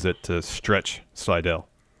and uses it to stretch Seidel.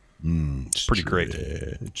 Pretty great.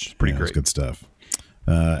 Pretty great. That's good stuff.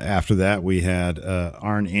 After that, we had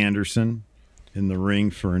Arn Anderson in the ring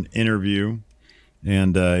for an interview,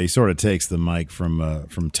 and he sort of takes the mic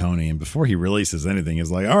from Tony. And before he really says anything,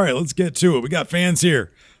 he's like, "All right, let's get to it. We got fans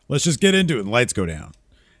here. Let's just get into it." And lights go down,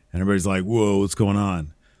 and everybody's like, "Whoa, what's going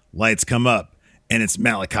on?" Lights come up, and it's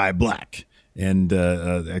Malachi Black. And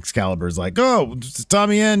Excalibur's like, "Oh, it's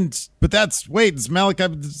Tommy End, but it's Malachi."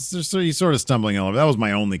 He's sort of stumbling all over. That was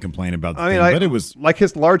my only complaint about the thing. But it was like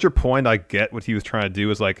his larger point. I get what he was trying to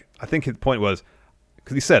do. Is like, I think his point was,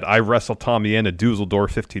 because he said, "I wrestled Tommy End at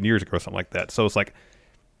Dusseldorf 15 years ago," or something like that. So it's like,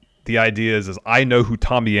 the idea is I know who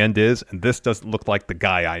Tommy End is, and this doesn't look like the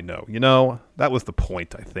guy I know. That was the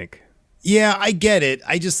point, I think. Yeah, I get it.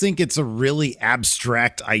 I just think it's a really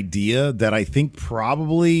abstract idea that I think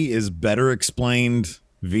probably is better explained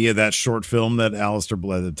via that short film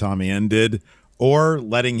that Tommy End did, or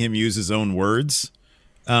letting him use his own words.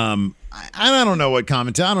 I don't know what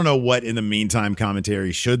commentary. I don't know what in the meantime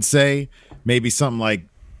commentary should say. Maybe something like,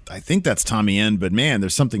 "I think that's Tommy End, but man,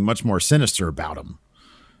 there's something much more sinister about him."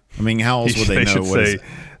 I mean, how else would they know?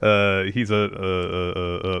 He's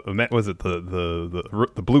was it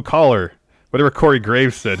the blue collar? Whatever Corey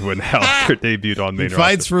Graves said when Alistair debuted on main roster. He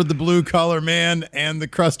fights for the blue collar man and the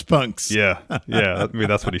crust punks. Yeah. I mean,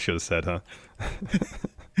 that's what he should have said, huh?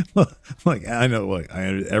 Like, I know,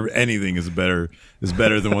 anything is better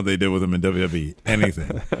than what they did with him in WWE.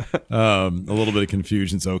 Anything. A little bit of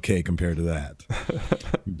confusion's okay compared to that.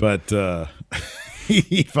 But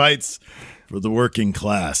he fights for the working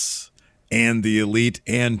class and the elite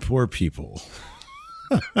and poor people.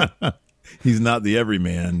 He's not the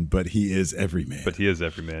everyman, but he is everyman. But he is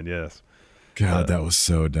everyman, yes. God, that was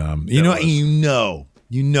so dumb. You know,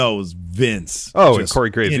 it was Vince. Oh, and Corey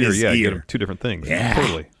Graves' ear. Yeah, get him two different things. Yeah.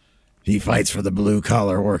 Totally. He fights for the blue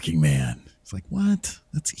collar working man. It's like, what?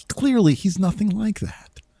 Clearly he's nothing like that.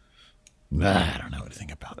 I don't know anything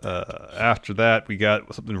about that. After that, we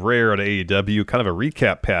got something rare at AEW, kind of a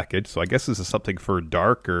recap package. So I guess this is something for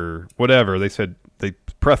Dark or whatever. They said they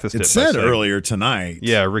prefaced it. It said earlier tonight.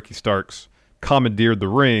 Yeah, Ricky Starks commandeered the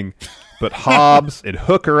ring, but Hobbs and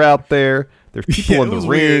Hook are out there. There's people in the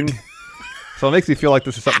ring. Weird. So it makes me feel like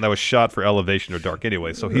this is something that was shot for Elevation or Dark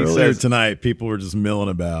anyway. So he earlier says tonight, people were just milling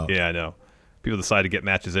about. Yeah, I know. People decide to get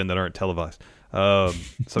matches in that aren't televised.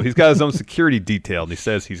 So he's got his own security detail, and he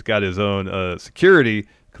says he's got his own security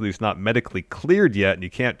because he's not medically cleared yet, and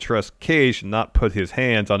you can't trust Cage not put his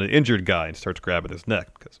hands on an injured guy and starts grabbing his neck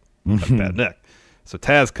because he's got a bad neck. So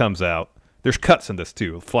Taz comes out. There's cuts in this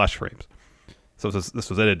too, flash frames. So this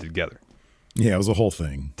was edited together. Yeah, it was a whole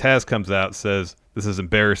thing. Taz comes out, says this is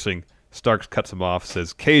embarrassing. Starks cuts him off,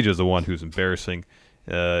 says Cage is the one who's embarrassing.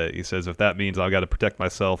 He says if that means I've got to protect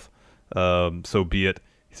myself, so be it.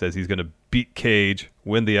 He says he's going to beat Cage,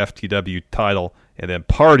 win the FTW title, and then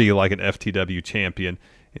party like an FTW champion.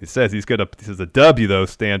 He says he says the W though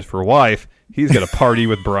stands for wife. He's going to party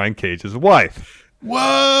with Brian Cage's wife.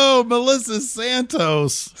 Whoa, Melissa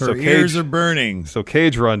Santos. Her ears are burning. So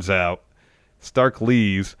Cage runs out. Stark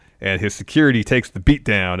leaves, and his security takes the beat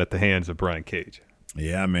down at the hands of Brian Cage.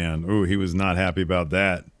 Yeah, man. Ooh, he was not happy about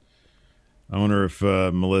that. I wonder if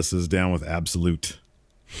Melissa's down with Absolute.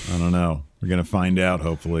 I don't know. We're gonna find out,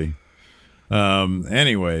 hopefully.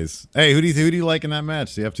 Anyways, hey, who do you like in that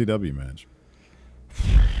match? The FTW match.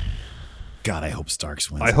 God, I hope Starks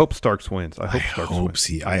wins. I hope Starks wins. I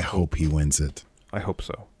hope he wins it. I hope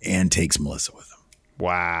so. And takes Melissa with him.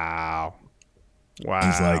 Wow. He's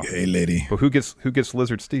like, hey, lady. But who gets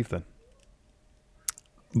Lizard Steve then?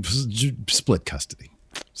 Split custody.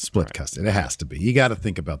 Custody. It has to be. You got to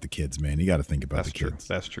think about the kids, man. You got to think about kids.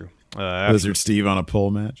 That's true. Lizard Steve on a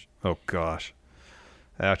pole match. Oh, gosh.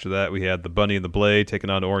 After that, we had the Bunny and the Blade taking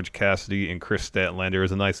on Orange Cassidy and Chris Statlander. It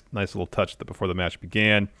was a nice little touch before the match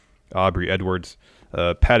began. Aubrey Edwards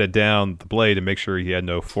patted down the Blade to make sure he had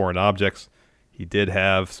no foreign objects. He did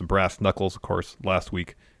have some brass knuckles, of course, last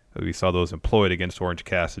week. We saw those employed against Orange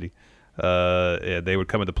Cassidy. They would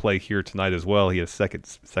come into play here tonight as well. He had a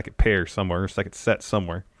second pair somewhere, second set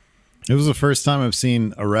somewhere. It was the first time I've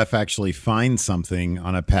seen a ref actually find something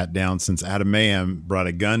on a pat down since Adam Mayhem brought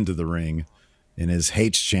a gun to the ring in his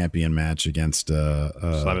H champion match against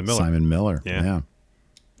Simon Miller. Yeah,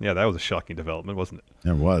 that was a shocking development, wasn't it?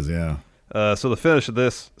 It was, yeah. So the finish of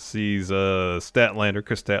this sees Chris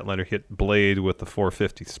Statlander hit Blade with the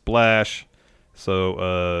 450 splash.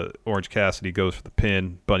 So Orange Cassidy goes for the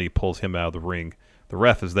pin. Bunny pulls him out of the ring. The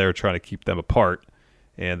ref is there trying to keep them apart.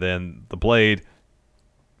 And then the Blade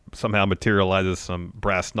somehow materializes some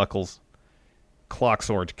brass knuckles, clocks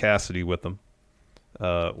Orange Cassidy with him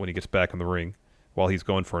when he gets back in the ring while he's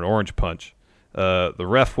going for an orange punch. The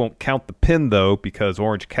ref won't count the pin, though, because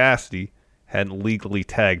Orange Cassidy hadn't legally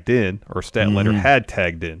tagged in, or Statlander had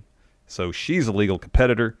tagged in. So she's a legal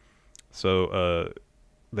competitor. So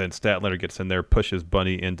then Statlander gets in there, pushes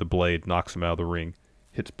Bunny into Blade, knocks him out of the ring,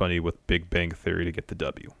 hits Bunny with Big Bang Theory to get the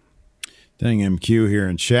W. Dang, MQ here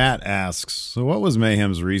in chat asks, so what was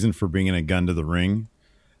Mayhem's reason for bringing a gun to the ring?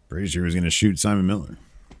 Pretty sure he was going to shoot Simon Miller.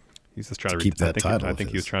 He's just trying to keep that title. I think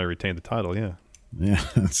he was trying to retain the title, yeah. Yeah,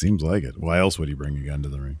 it seems like it. Why else would he bring a gun to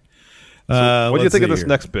the ring? So what do you think of this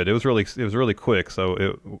next bit? It was really quick, so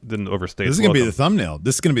it didn't overstay. This is going to be the thumbnail.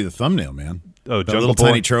 This is going to be the thumbnail, man. Oh, that little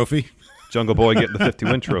tiny trophy. Jungle Boy getting the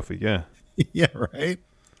 50-win trophy, yeah. Yeah, right?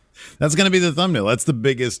 That's going to be the thumbnail. That's the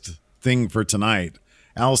biggest thing for tonight.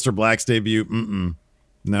 Aleister Black's debut,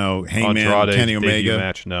 no. Hangman, Andrade's Kenny Omega. debut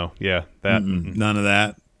match, no. Yeah, that. None of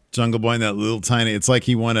that. Jungle Boy and that little tiny, it's like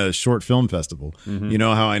he won a short film festival. You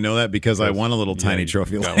know how I know that? Because I won a little tiny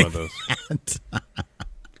trophy. Got one of those.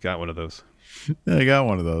 Got one of those. I got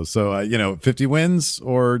one of those. So, 50 wins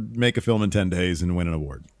or make a film in 10 days and win an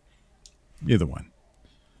award. Either one.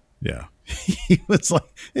 Yeah. He was like,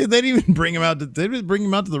 they didn't even bring him out. They didn't bring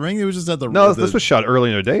him out to the ring. He was just at the ring. No, this was shot early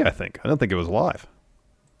in the day, I think. I don't think it was live.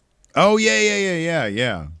 Oh, yeah.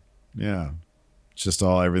 It's just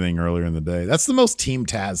everything earlier in the day. That's the most Team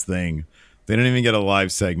Taz thing. They didn't even get a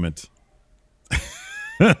live segment.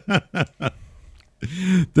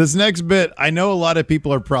 This next bit, I know a lot of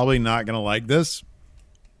people are probably not going to like this,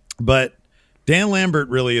 but Dan Lambert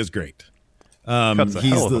really is great. Cuts a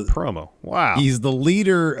hell of a promo. Wow. He's the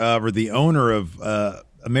leader or the owner of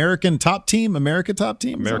America Top Team, I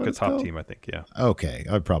think, yeah. Okay,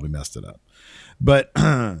 I probably messed it up. But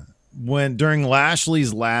during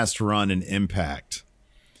Lashley's last run in Impact,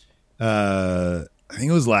 I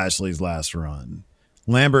think it was Lashley's last run,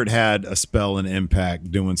 Lambert had a spell in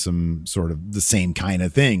Impact doing some sort of the same kind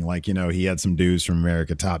of thing. Like, he had some dudes from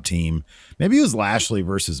America Top Team. Maybe it was Lashley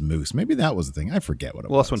versus Moose. Maybe that was the thing. I forget what it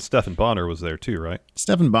was. Well, that's when Stephan Bonner was there too, right?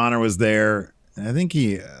 Stephan Bonner was there. And I think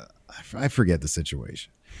I forget the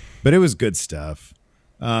situation. But it was good stuff.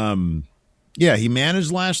 Yeah, he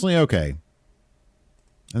managed Lashley. Okay.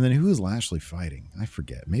 And then who was Lashley fighting? I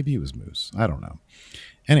forget. Maybe it was Moose. I don't know.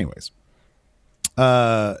 Anyways.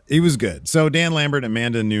 He was good. So Dan Lambert,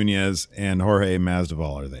 Amanda Nunes, and Jorge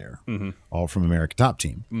Masvidal are there, all from America Top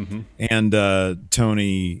Team. And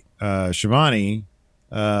Tony Schiavone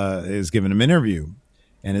is giving him an interview.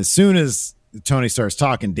 And as soon as Tony starts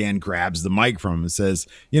talking, Dan grabs the mic from him and says,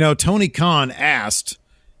 Tony Khan asked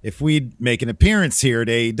if we'd make an appearance here at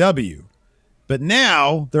AEW. But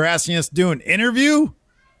now they're asking us to do an interview?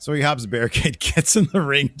 So he hops the barricade, gets in the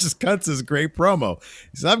ring, just cuts his great promo.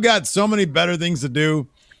 He says, I've got so many better things to do.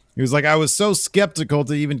 He was like, I was so skeptical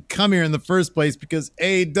to even come here in the first place because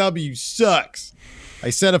AEW sucks. I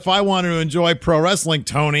said, if I wanted to enjoy pro wrestling,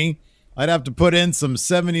 Tony, I'd have to put in some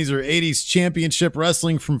 70s or 80s championship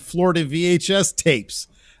wrestling from Florida VHS tapes.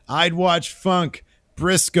 I'd watch Funk,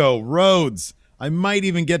 Briscoe, Rhodes. I might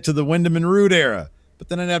even get to the Wyndham and Roode era, but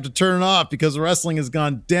then I'd have to turn it off because wrestling has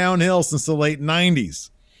gone downhill since the late 90s.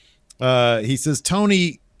 He says,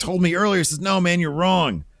 Tony told me earlier, he says, no, man, you're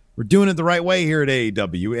wrong. We're doing it the right way here at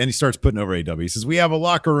AEW. And he starts putting over AEW. He says, we have a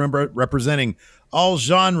locker room representing all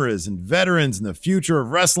genres and veterans and the future of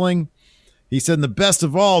wrestling. He said, and the best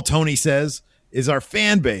of all, Tony says, is our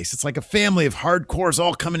fan base. It's like a family of hardcores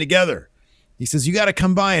all coming together. He says, you got to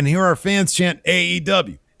come by and hear our fans chant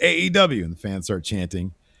AEW, AEW. And the fans start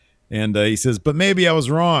chanting. And he says, but maybe I was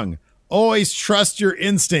wrong. Always trust your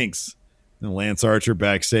instincts. And Lance Archer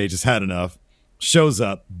backstage has had enough, shows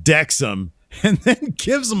up, decks him, and then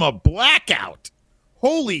gives him a blackout.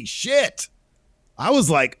 Holy shit. I was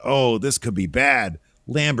like, oh, this could be bad.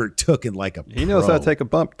 Lambert took it like a pro. He knows how to take a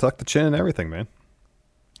bump, tuck the chin and everything, man.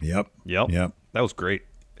 Yep. That was great.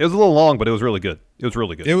 It was a little long, but it was really good. It was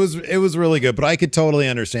really good. It was really good, but I could totally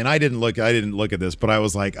understand. I didn't look at this, but I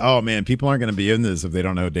was like, oh man, people aren't going to be in this if they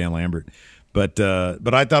don't know Dan Lambert. But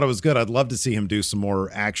I thought it was good. I'd love to see him do some more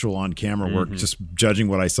actual on-camera work, just judging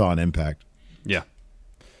what I saw in Impact. Yeah.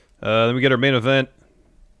 Then we get our main event,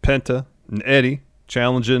 Penta and Eddie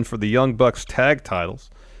challenging for the Young Bucks tag titles.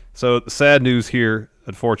 So the sad news here,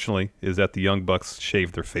 unfortunately, is that the Young Bucks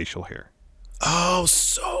shaved their facial hair. Oh,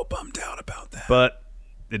 so bummed out about that. But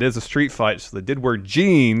it is a street fight, so they did wear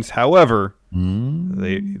jeans. However,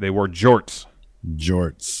 they wore jorts.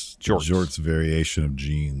 Jorts variation of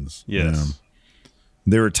jeans. Yes. Yeah.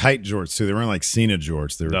 They were tight jorts too. They weren't like Cena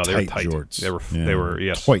jorts. They were tight jorts. They were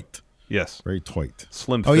yes. Tight. Yes. Very tight.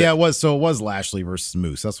 Slim fit. Oh yeah, it was. So it was Lashley versus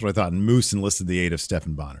Moose. That's what I thought. And Moose enlisted the aid of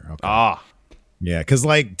Stephan Bonner. Okay. Yeah, because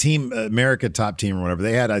like Team America Top Team or whatever,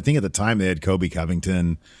 they had, I think at the time they had Kobe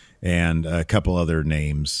Covington and a couple other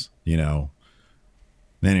names,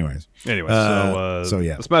 Anyways, so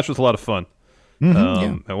yeah. This match was a lot of fun.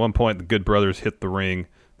 Yeah. At one point, the Good Brothers hit the ring.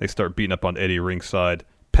 They start beating up on Eddie ringside.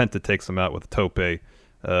 Penta takes them out with a tope.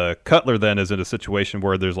 Cutler then is in a situation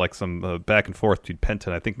where there's like some back and forth between Penta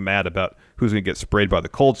and I think Matt about who's going to get sprayed by the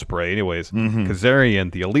cold spray. Anyways,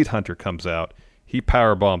 Kazarian, the Elite Hunter, comes out. He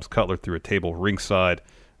powerbombs Cutler through a table ringside.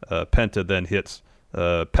 Penta then hits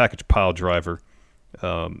package pile driver.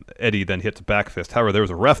 Eddie then hits a back fist. However, there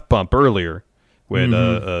was a ref bump earlier when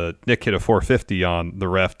Nick hit a 450 on the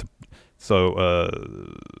ref.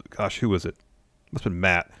 Who was it? Must have been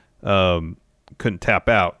Matt. Couldn't tap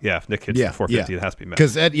out. Yeah, if Nick hits the 450, it has to be Matt.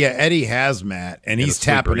 Because Eddie has Matt, and he's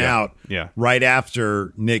tapping out right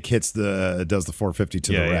after Nick does the 450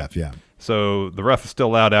 to the ref. Yeah. So the ref is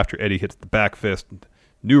still out after Eddie hits the back fist.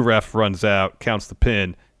 New ref runs out, counts the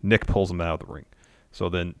pin. Nick pulls him out of the ring. So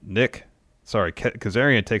then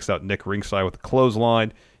Kazarian takes out Nick ringside with a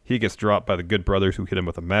clothesline. He gets dropped by the Good Brothers, who hit him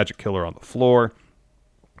with a magic killer on the floor.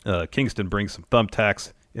 Kingston brings some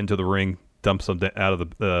thumbtacks into the ring, dumps them out of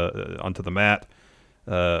onto the mat.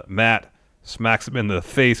 Matt smacks him in the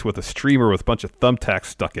face with a streamer with a bunch of thumbtacks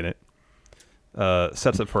stuck in it.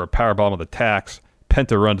 Sets it for a powerbomb of the tacks.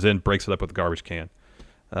 Penta runs in, breaks it up with a garbage can.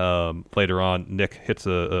 Later on, Nick hits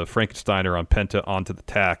a Frankensteiner on Penta onto the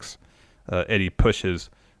tacks. Eddie pushes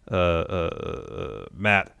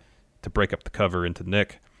Matt to break up the cover into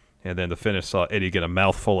Nick. And then the finish saw Eddie get a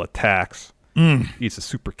mouthful of tacks. Eats a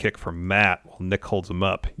super kick from Matt while Nick holds him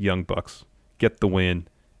up. Young Bucks get the win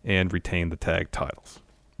and retain the tag titles.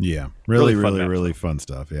 Yeah, really fun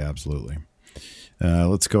stuff. Yeah, absolutely.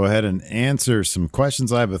 Let's go ahead and answer some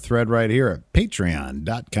questions. I have a thread right here at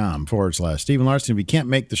patreon.com/Stephen Larson. If you can't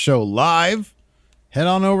make the show live, head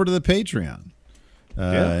on over to the Patreon.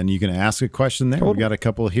 And you can ask a question there. We've got a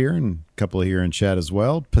couple here and a couple here in chat as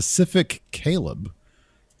well. Pacific Caleb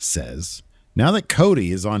says, now that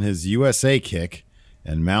Cody is on his USA kick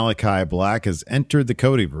and Malachi Black has entered the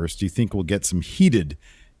Codyverse, do you think we'll get some heated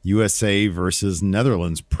USA versus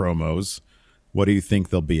Netherlands promos? What do you think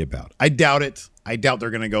they'll be about? I doubt it. I doubt they're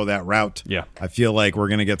going to go that route. Yeah. I feel like we're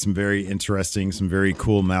going to get some very interesting, some very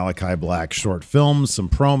cool Malachi Black short films, some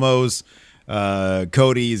promos.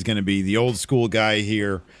 Cody is going to be the old school guy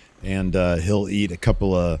here, and he'll eat a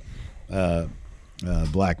couple of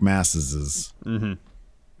black masses.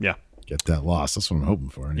 Yeah. Get that loss. That's what I'm hoping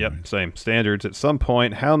for. Anyway. Yep, same standards. At some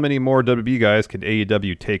point, how many more WB guys can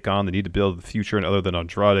AEW take on? They need to build the future, and other than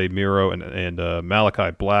Andrade, Miro, and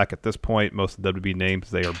Malachi Black, at this point, most of the WB names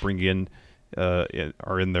they are bringing in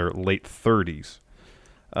are in their late 30s.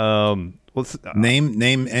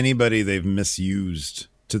 Name anybody they've misused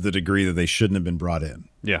to the degree that they shouldn't have been brought in.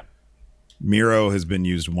 Yeah. Miro has been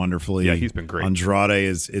used wonderfully. Yeah, he's been great. Andrade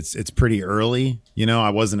it's pretty early. I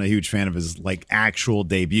wasn't a huge fan of his actual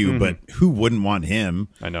debut, but who wouldn't want him?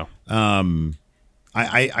 I know.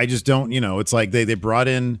 I just don't. It's like they brought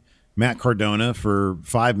in Matt Cardona for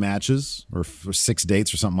 5 matches or for 6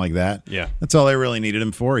 dates or something like that. Yeah, that's all they really needed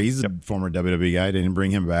him for. He's a former WWE guy. They didn't bring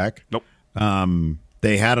him back. Nope.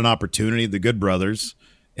 They had an opportunity, the Good Brothers.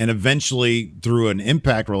 And eventually, through an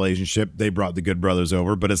Impact relationship, they brought the Good Brothers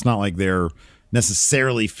over. But it's not like they're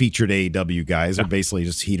necessarily featured AEW guys. They're basically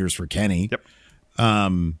just heaters for Kenny. Yep.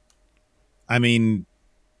 I mean,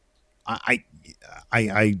 I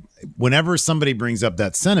whenever somebody brings up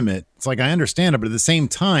that sentiment, it's like I understand it, but at the same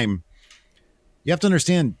time, you have to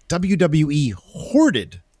understand WWE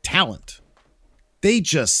hoarded talent. They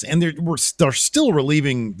just they're still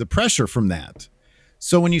relieving the pressure from that.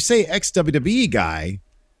 So when you say ex-WWE guy,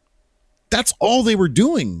 that's all they were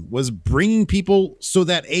doing was bringing people so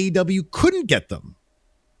that AEW couldn't get them.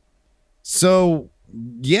 So,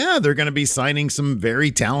 yeah, they're going to be signing some very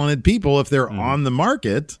talented people if they're on the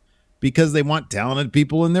market because they want talented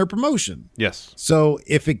people in their promotion. Yes. So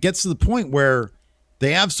if it gets to the point where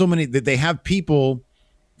they have so many that they have people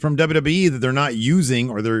from WWE that they're not using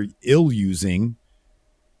or they're ill using,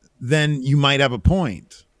 then you might have a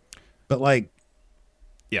point. But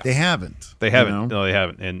yeah, they haven't. They haven't. No, they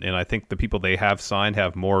haven't. And I think the people they have signed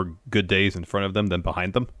have more good days in front of them than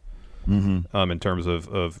behind them. In terms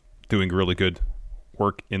of doing really good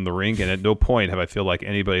work in the ring. And at no point have I feel like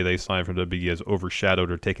anybody they signed from WWE has overshadowed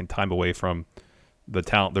or taken time away from the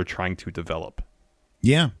talent they're trying to develop.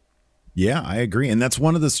 Yeah. Yeah, I agree. And that's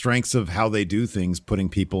one of the strengths of how they do things, putting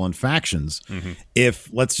people in factions. If,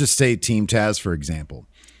 let's just say Team Taz, for example,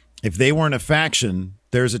 if they weren't a faction,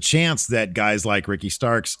 there's a chance that guys like Ricky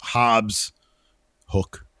Starks, Hobbs,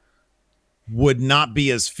 Hook, would not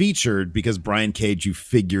be as featured because Brian Cage, you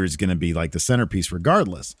figure, is going to be like the centerpiece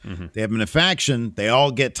regardless. Mm-hmm. They have him in a faction. They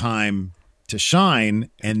all get time to shine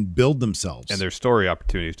and build themselves. And there's story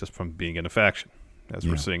opportunities just from being in a faction, as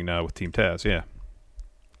we're seeing now with Team Taz. Yeah.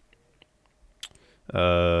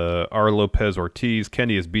 R. Lopez Ortiz.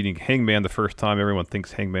 Kenny is beating Hangman the first time. Everyone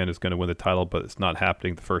thinks Hangman is going to win the title, but it's not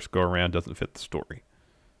happening. The first go around doesn't fit the story.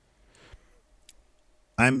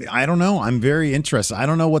 I don't know. I'm very interested. I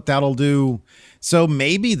don't know what that'll do. So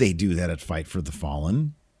maybe they do that at Fight for the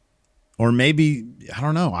Fallen. Or maybe, I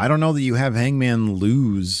don't know. I don't know that you have Hangman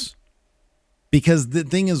lose. Because the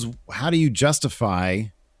thing is, how do you justify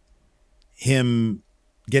him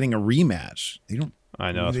getting a rematch? They don't.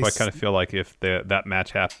 I know. So I kind of feel like if that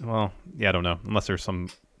match happens, well, yeah, I don't know. Unless there's some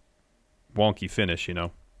wonky finish,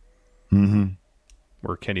 Mm-hmm.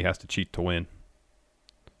 Where Kenny has to cheat to win.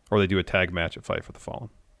 Or they do a tag match at Fight for the Fallen.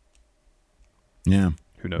 Yeah.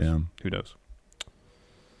 Who knows? Yeah. Who knows?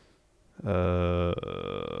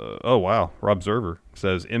 Oh, wow. Rob Zerver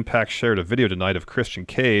says, Impact shared a video tonight of Christian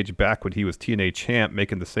Cage back when he was TNA champ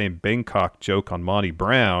making the same Bangkok joke on Monty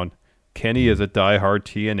Brown. Kenny is a diehard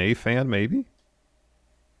TNA fan, maybe?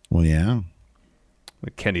 Well, yeah.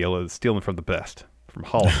 Kenny is stealing from the best, from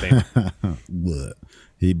Hall of Fame.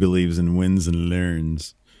 He believes in wins and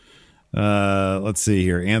learns. Let's see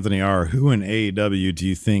here. Anthony R. Who in AEW do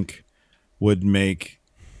you think would make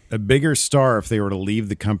a bigger star if they were to leave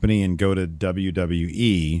the company and go to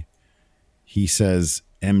WWE? He says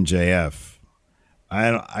MJF.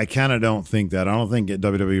 I kind of don't think that. I don't think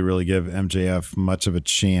WWE really give MJF much of a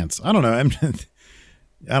chance. I don't know.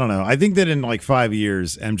 I don't know. I think that in like 5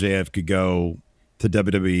 years, MJF could go to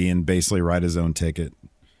WWE and basically write his own ticket.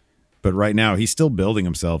 But right now, he's still building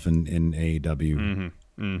himself in AEW. Mm-hmm.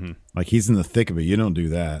 Mm-hmm. Like, he's in the thick of it. You don't do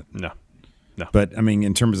that. No. But, I mean,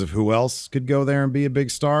 in terms of who else could go there and be a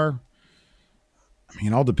big star, I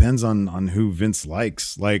mean, it all depends on who Vince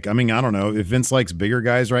likes. Like, I mean, I don't know. If Vince likes bigger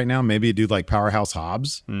guys right now, maybe a dude like Powerhouse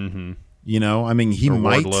Hobbs. Mm-hmm. I mean, he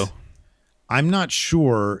might. Wardlow. I'm not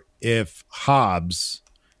sure if Hobbs,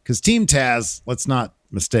 because Team Taz, let's not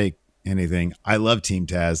mistake anything. I love Team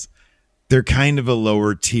Taz. They're kind of a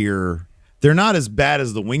lower tier. They're not as bad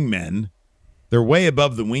as the Wingmen. They're way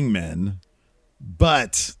above the Wingmen,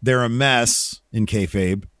 but they're a mess in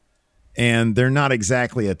kayfabe, and they're not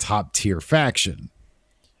exactly a top tier faction.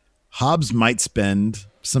 Hobbs might spend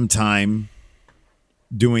some time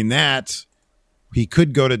doing that. He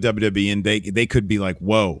could go to WWE, and they could be like,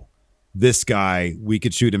 whoa, this guy, we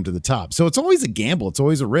could shoot him to the top. So it's always a gamble. It's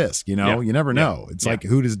always a risk, You never know. It's like,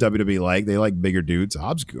 who does WWE like? They like bigger dudes.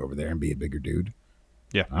 Hobbs could go over there and be a bigger dude.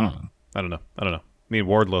 Yeah. I don't know. I mean,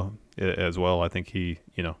 Wardlow as well. I think he,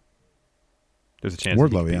 there's a chance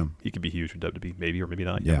Wardlow, he could be huge for WWE, maybe or maybe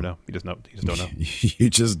not. You never know. You just don't know. You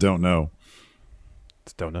just don't know.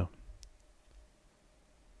 Just don't know.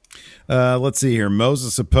 Let's see here.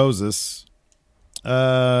 Moses Opposes. In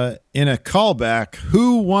a callback,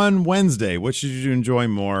 who won Wednesday? Which did you enjoy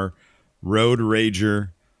more, Road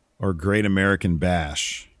Rager or Great American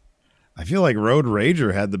Bash? I feel like Road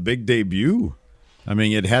Rager had the big debut. I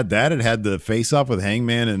mean, it had that. It had the face-off with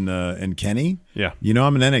Hangman and Kenny. Yeah.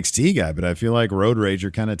 I'm an NXT guy, but I feel like Road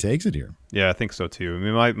Rager kind of takes it here. Yeah, I think so too. I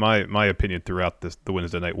mean, my opinion throughout the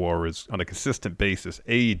Wednesday Night War is, on a consistent basis,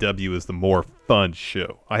 AEW is the more fun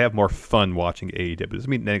show. I have more fun watching AEW.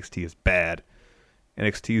 Doesn't mean NXT is bad.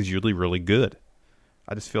 NXT is usually really good.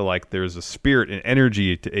 I just feel like there's a spirit and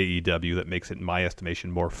energy to AEW that makes it, in my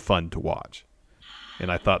estimation, more fun to watch.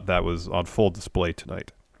 And I thought that was on full display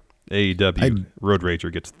tonight. AEW, Road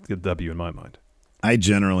Rager gets the W in my mind. I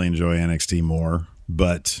generally enjoy NXT more,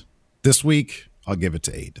 but this week I'll give it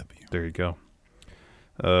to AEW. There you go.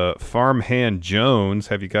 Farmhand Jones,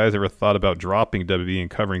 have you guys ever thought about dropping WWE and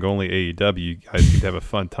covering only AEW? You guys seem to have a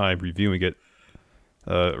fun time reviewing it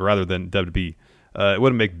rather than WWE. It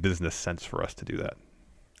wouldn't make business sense for us to do that.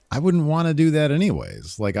 I wouldn't want to do that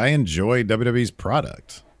anyways. Like, I enjoy WWE's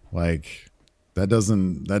product. Like, that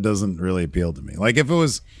doesn't really appeal to me. Like, if it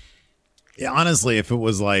was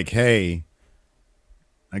like, hey,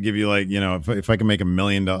 I give you like, if I can make $1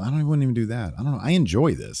 million, I wouldn't even do that. I don't know. I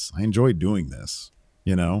enjoy this. I enjoy doing this,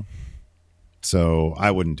 So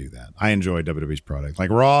I wouldn't do that. I enjoy WWE's product. Like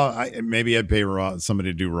Raw, maybe I'd pay somebody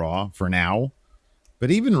to do Raw for now. But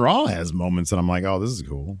even Raw has moments that I'm like, oh, this is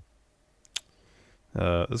cool.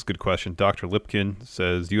 This is a good question. Dr. Lipkin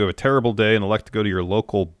says, you have a terrible day and elect to go to your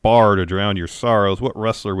local bar to drown your sorrows. What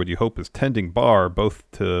wrestler would you hope is tending bar, both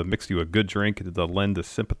to mix you a good drink and to lend a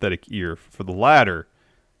sympathetic ear? For the latter,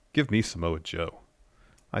 give me Samoa Joe.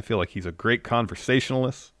 I feel like he's a great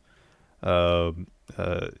conversationalist. He probably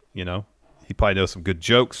knows some good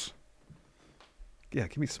jokes. Yeah,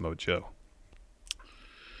 give me Samoa Joe.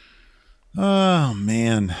 Oh,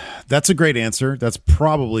 man. That's a great answer. That's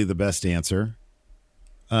probably the best answer.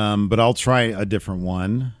 But I'll try a different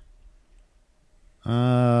one.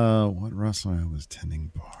 What wrestler was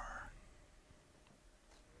tending bar?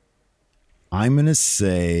 I'm going to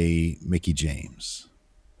say Mickie James.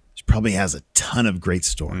 She probably has a ton of great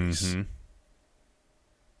stories.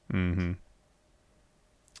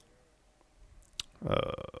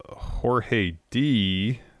 Jorge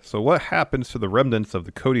D. So what happens to the remnants of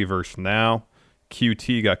the Codyverse now?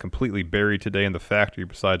 QT got completely buried today in the factory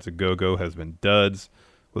besides the Go-Go has been duds.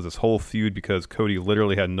 Was this whole feud because Cody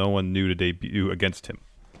literally had no one new to debut against him?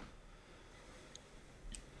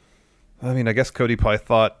 I mean, I guess Cody probably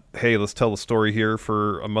thought, hey, let's tell the story here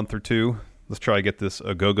for a month or two. Let's try to get this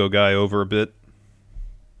Go-Go guy over a bit.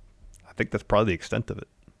 I think that's probably the extent of it.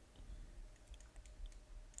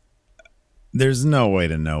 There's no way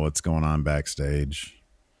to know what's going on backstage.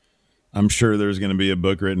 I'm sure there's going to be a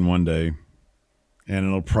book written one day, and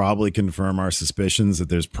it'll probably confirm our suspicions that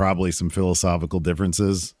there's probably some philosophical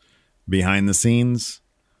differences behind the scenes,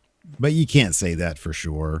 but you can't say that for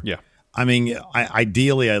sure. Yeah. I mean,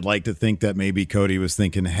 ideally, I'd like to think that maybe Cody was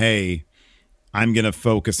thinking, hey, I'm going to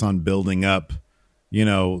focus on building up,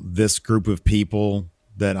 this group of people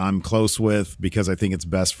that I'm close with because I think it's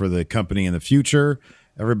best for the company in the future.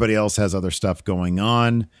 Everybody else has other stuff going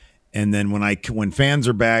on. And then when fans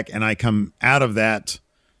are back and I come out of that,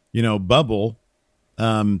 bubble,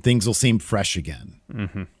 things will seem fresh again.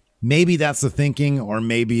 Mm-hmm. Maybe that's the thinking, or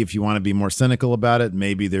maybe if you want to be more cynical about it,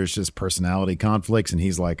 maybe there's just personality conflicts and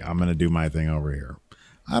he's like, I'm going to do my thing over here.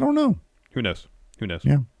 I don't know. Who knows?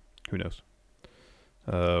 Yeah. Who knows?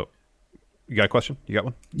 You got a question? You got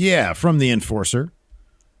one? Yeah, from the Enforcer.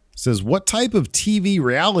 Says, what type of TV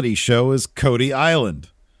reality show is Cody Island?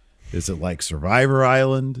 Is it like Survivor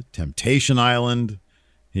Island, Temptation Island?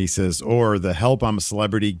 He says, or the Help I'm a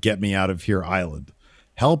Celebrity, Get Me Out of Here Island.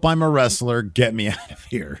 Help I'm a Wrestler, Get Me Out of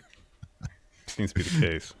Here. Seems to be the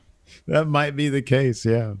case. That might be the case,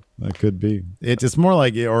 yeah. That could be. It's more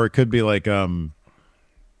like, or it could be like the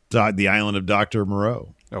Island of Dr.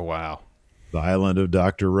 Moreau. Oh, wow. The Island of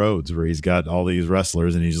Dr. Rhodes, where he's got all these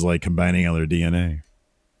wrestlers and he's just like combining all their DNA.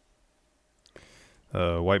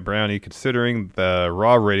 White Brownie, considering the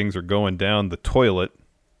Raw ratings are going down the toilet,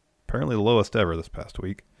 apparently the lowest ever this past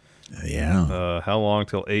week. Yeah. How long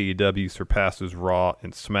till AEW surpasses Raw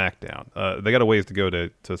and SmackDown? They got a ways to go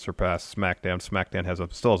to surpass SmackDown.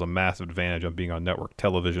 SmackDown still has a massive advantage on being on network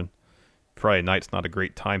television. Friday night's not a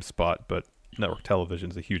great time spot, but network television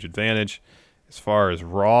is a huge advantage. As far as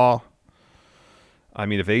Raw, I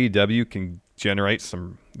mean, if AEW can generate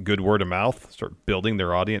some good word of mouth, start building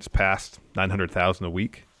their audience past 900,000 a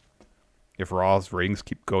week, if Raw's ratings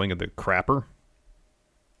keep going in the crapper,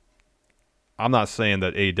 I'm not saying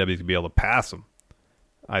that AEW can be able to pass them.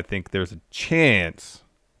 I think there's a chance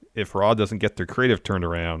if Raw doesn't get their creative turned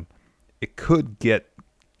around, it could get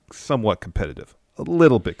somewhat competitive, a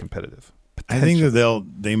little bit competitive. I think that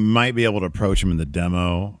they might be able to approach them in the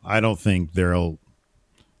demo. I don't think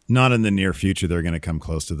not in the near future, they're going to come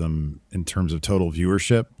close to them in terms of total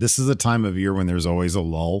viewership. This is a time of year when there's always a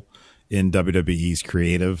lull in WWE's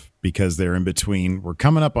creative because they're in between. We're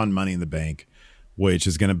coming up on Money in the Bank, which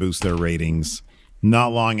is going to boost their ratings.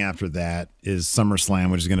 Not long after that is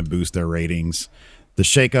SummerSlam, which is going to boost their ratings. The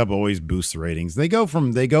shakeup always boosts the ratings. They go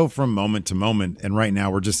from moment to moment, and right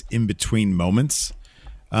now we're just in between moments.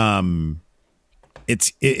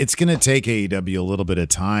 It's going to take AEW a little bit of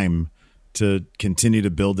time to continue to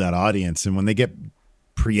build that audience, and when they get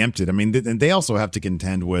preempted, I mean, they also have to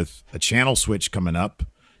contend with a channel switch coming up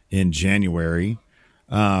in January.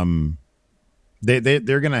 They're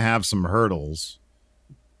going to have some hurdles.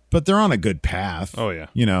 But they're on a good path. Oh, yeah.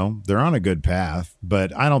 They're on a good path.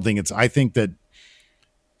 But I don't think I think that,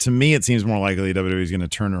 to me, it seems more likely WWE is going to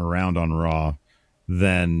turn around on Raw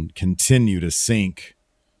than continue to sink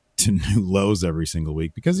to new lows every single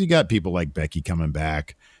week because you got people like Becky coming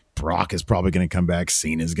back. Brock is probably going to come back.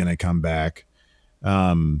 Cena's going to come back.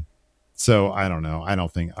 So I don't know.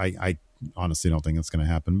 I honestly don't think it's going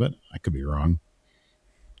to happen, but I could be wrong.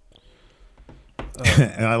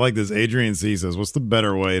 And I like this. Adrian C says, what's the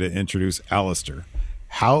better way to introduce Alistair?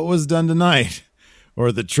 How it was done tonight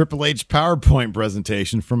or the Triple H PowerPoint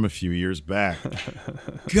presentation from a few years back?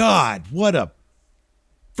 God, what a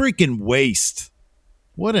freaking waste.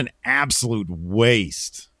 What an absolute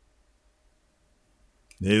waste.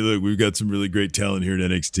 Hey, look, we've got some really great talent here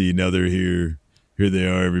at NXT. Now they're here. Here they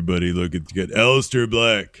are, everybody. Look, it's got Alistair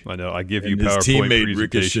Black. I know. I give you and his PowerPoint teammate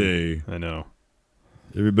presentation. Ricochet. I know.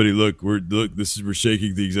 Everybody, look, we're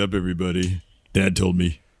shaking things up, everybody. Dad told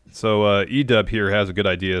me. So EW here has a good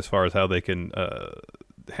idea as far as how they can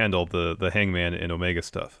handle the Hangman and Omega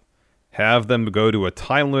stuff. Have them go to a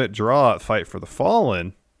time limit draw at Fight for the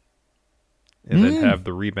Fallen, and then have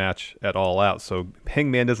the rematch at All Out. So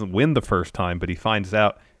Hangman doesn't win the first time, but he finds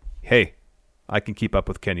out, hey, I can keep up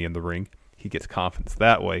with Kenny in the ring. He gets confidence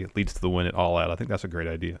that way. It leads to the win at All Out. I think that's a great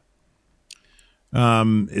idea.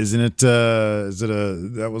 Isn't it?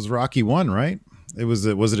 That was Rocky 1, right? Was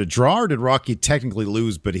it a draw, or did Rocky technically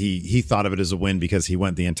lose, but he thought of it as a win because he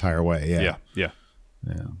went the entire way? Yeah.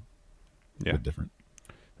 Different.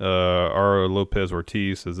 R. Lopez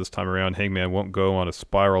Ortiz says this time around, Hangman won't go on a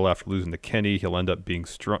spiral after losing to Kenny. He'll end up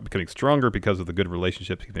becoming stronger because of the good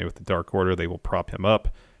relationships he made with the Dark Order. They will prop him up.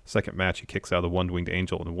 Second match, he kicks out the one-winged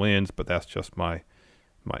angel and wins, but that's just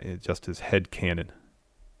just his head canon.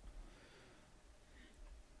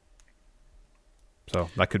 So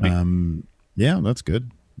that could be. Yeah, that's good.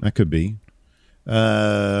 That could be.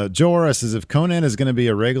 Joe Ora says, if Conan is going to be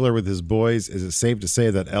a regular with his boys, is it safe to say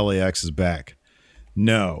that LAX is back?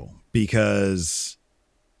 No, because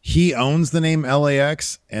he owns the name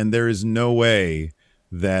LAX, and there is no way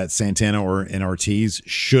that Santana and Ortiz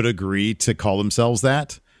should agree to call themselves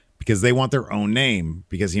that, because they want their own name,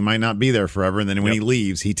 because he might not be there forever, and then when he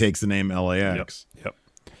leaves, he takes the name LAX. Yep.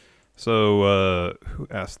 So, who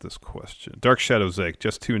asked this question? Dark Shadow Zake,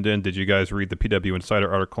 just tuned in. Did you guys read the PW Insider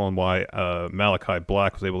article on why Malachi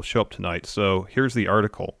Black was able to show up tonight? So, here's the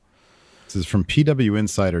article. This is from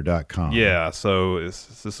pwinsider.com. Yeah, so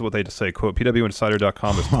this is what they just say. Quote,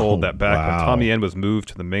 pwinsider.com is told that back when Tommy End was moved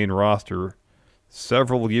to the main roster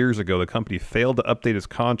several years ago, the company failed to update his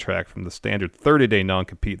contract from the standard 30-day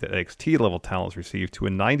non-compete that NXT-level talents received to a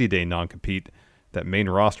 90-day non-compete that main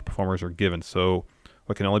roster performers are given. So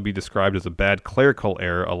what can only be described as a bad clerical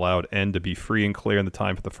error allowed End to be free and clear in the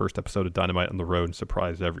time for the first episode of Dynamite on the road and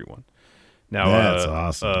surprise everyone. Now, that's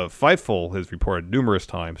awesome. Fightful has reported numerous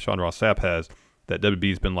times, Sean Ross Sapp has, that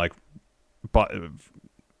WWE's been like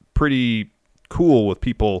pretty cool with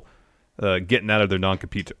people getting out of their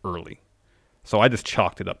non-competes early. So I just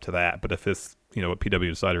chalked it up to that. But if this, what PW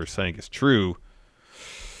Insider is saying is true,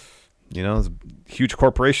 there's a huge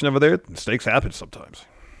corporation over there. Mistakes happen sometimes.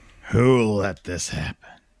 Who let this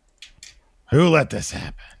happen? Who let this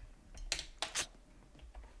happen?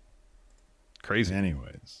 Crazy.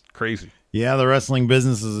 Anyways. Crazy. Yeah, the wrestling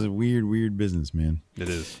business is a weird, weird business, man. It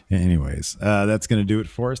is. Anyways, that's going to do it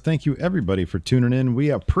for us. Thank you, everybody, for tuning in. We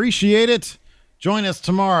appreciate it. Join us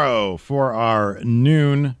tomorrow for our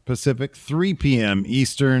noon Pacific, 3 p.m.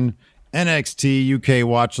 Eastern NXT UK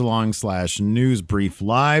watch-along / news brief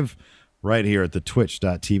live right here at the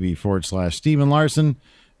twitch.tv / Steven Larson.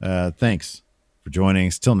 Thanks for joining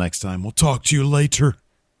us. Till next time, we'll talk to you later.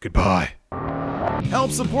 Goodbye.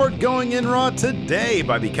 Help support Going In Raw today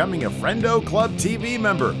by becoming a Friendo Club TV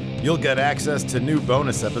member. You'll get access to new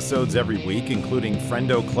bonus episodes every week, including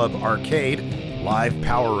Friendo Club Arcade, Live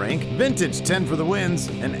Power Rank, Vintage 10 for the Wins,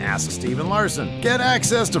 and Ask Steven Larson. Get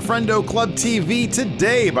access to Friendo Club TV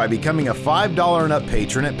today by becoming a $5 and up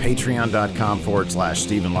patron at patreon.com /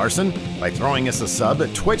 Steven Larson, by throwing us a sub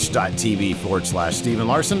at twitch.tv / Steven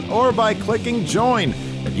Larson, or by clicking join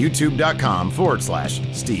at youtube.com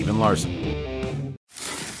 / Steven Larson.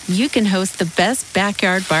 You can host the best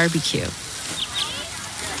backyard barbecue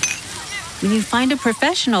when you find a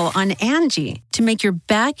professional on Angie to make your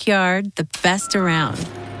backyard the best around.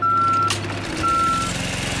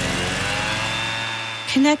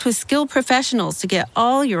 Connect with skilled professionals to get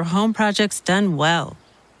all your home projects done well.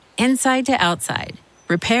 Inside to outside,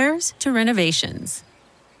 repairs to renovations.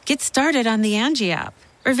 Get started on the Angie app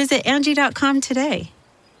or visit Angie.com today.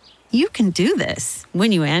 You can do this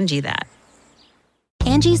when you Angie that.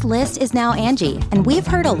 Angie's List is now Angie, and we've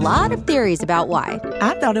heard a lot of theories about why.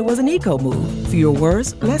 I thought it was an eco move. Fewer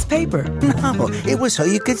words, less paper. No, it was so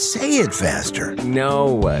you could say it faster.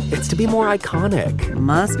 No, it's to be more iconic.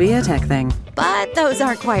 Must be a tech thing. But those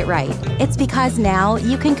aren't quite right. It's because now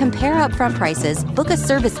you can compare upfront prices, book a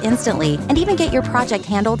service instantly, and even get your project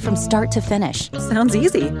handled from start to finish. Sounds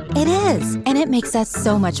easy. It is, and it makes us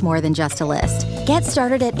so much more than just a list. Get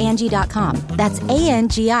started at Angie.com. That's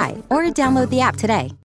ANGI, or download the app today.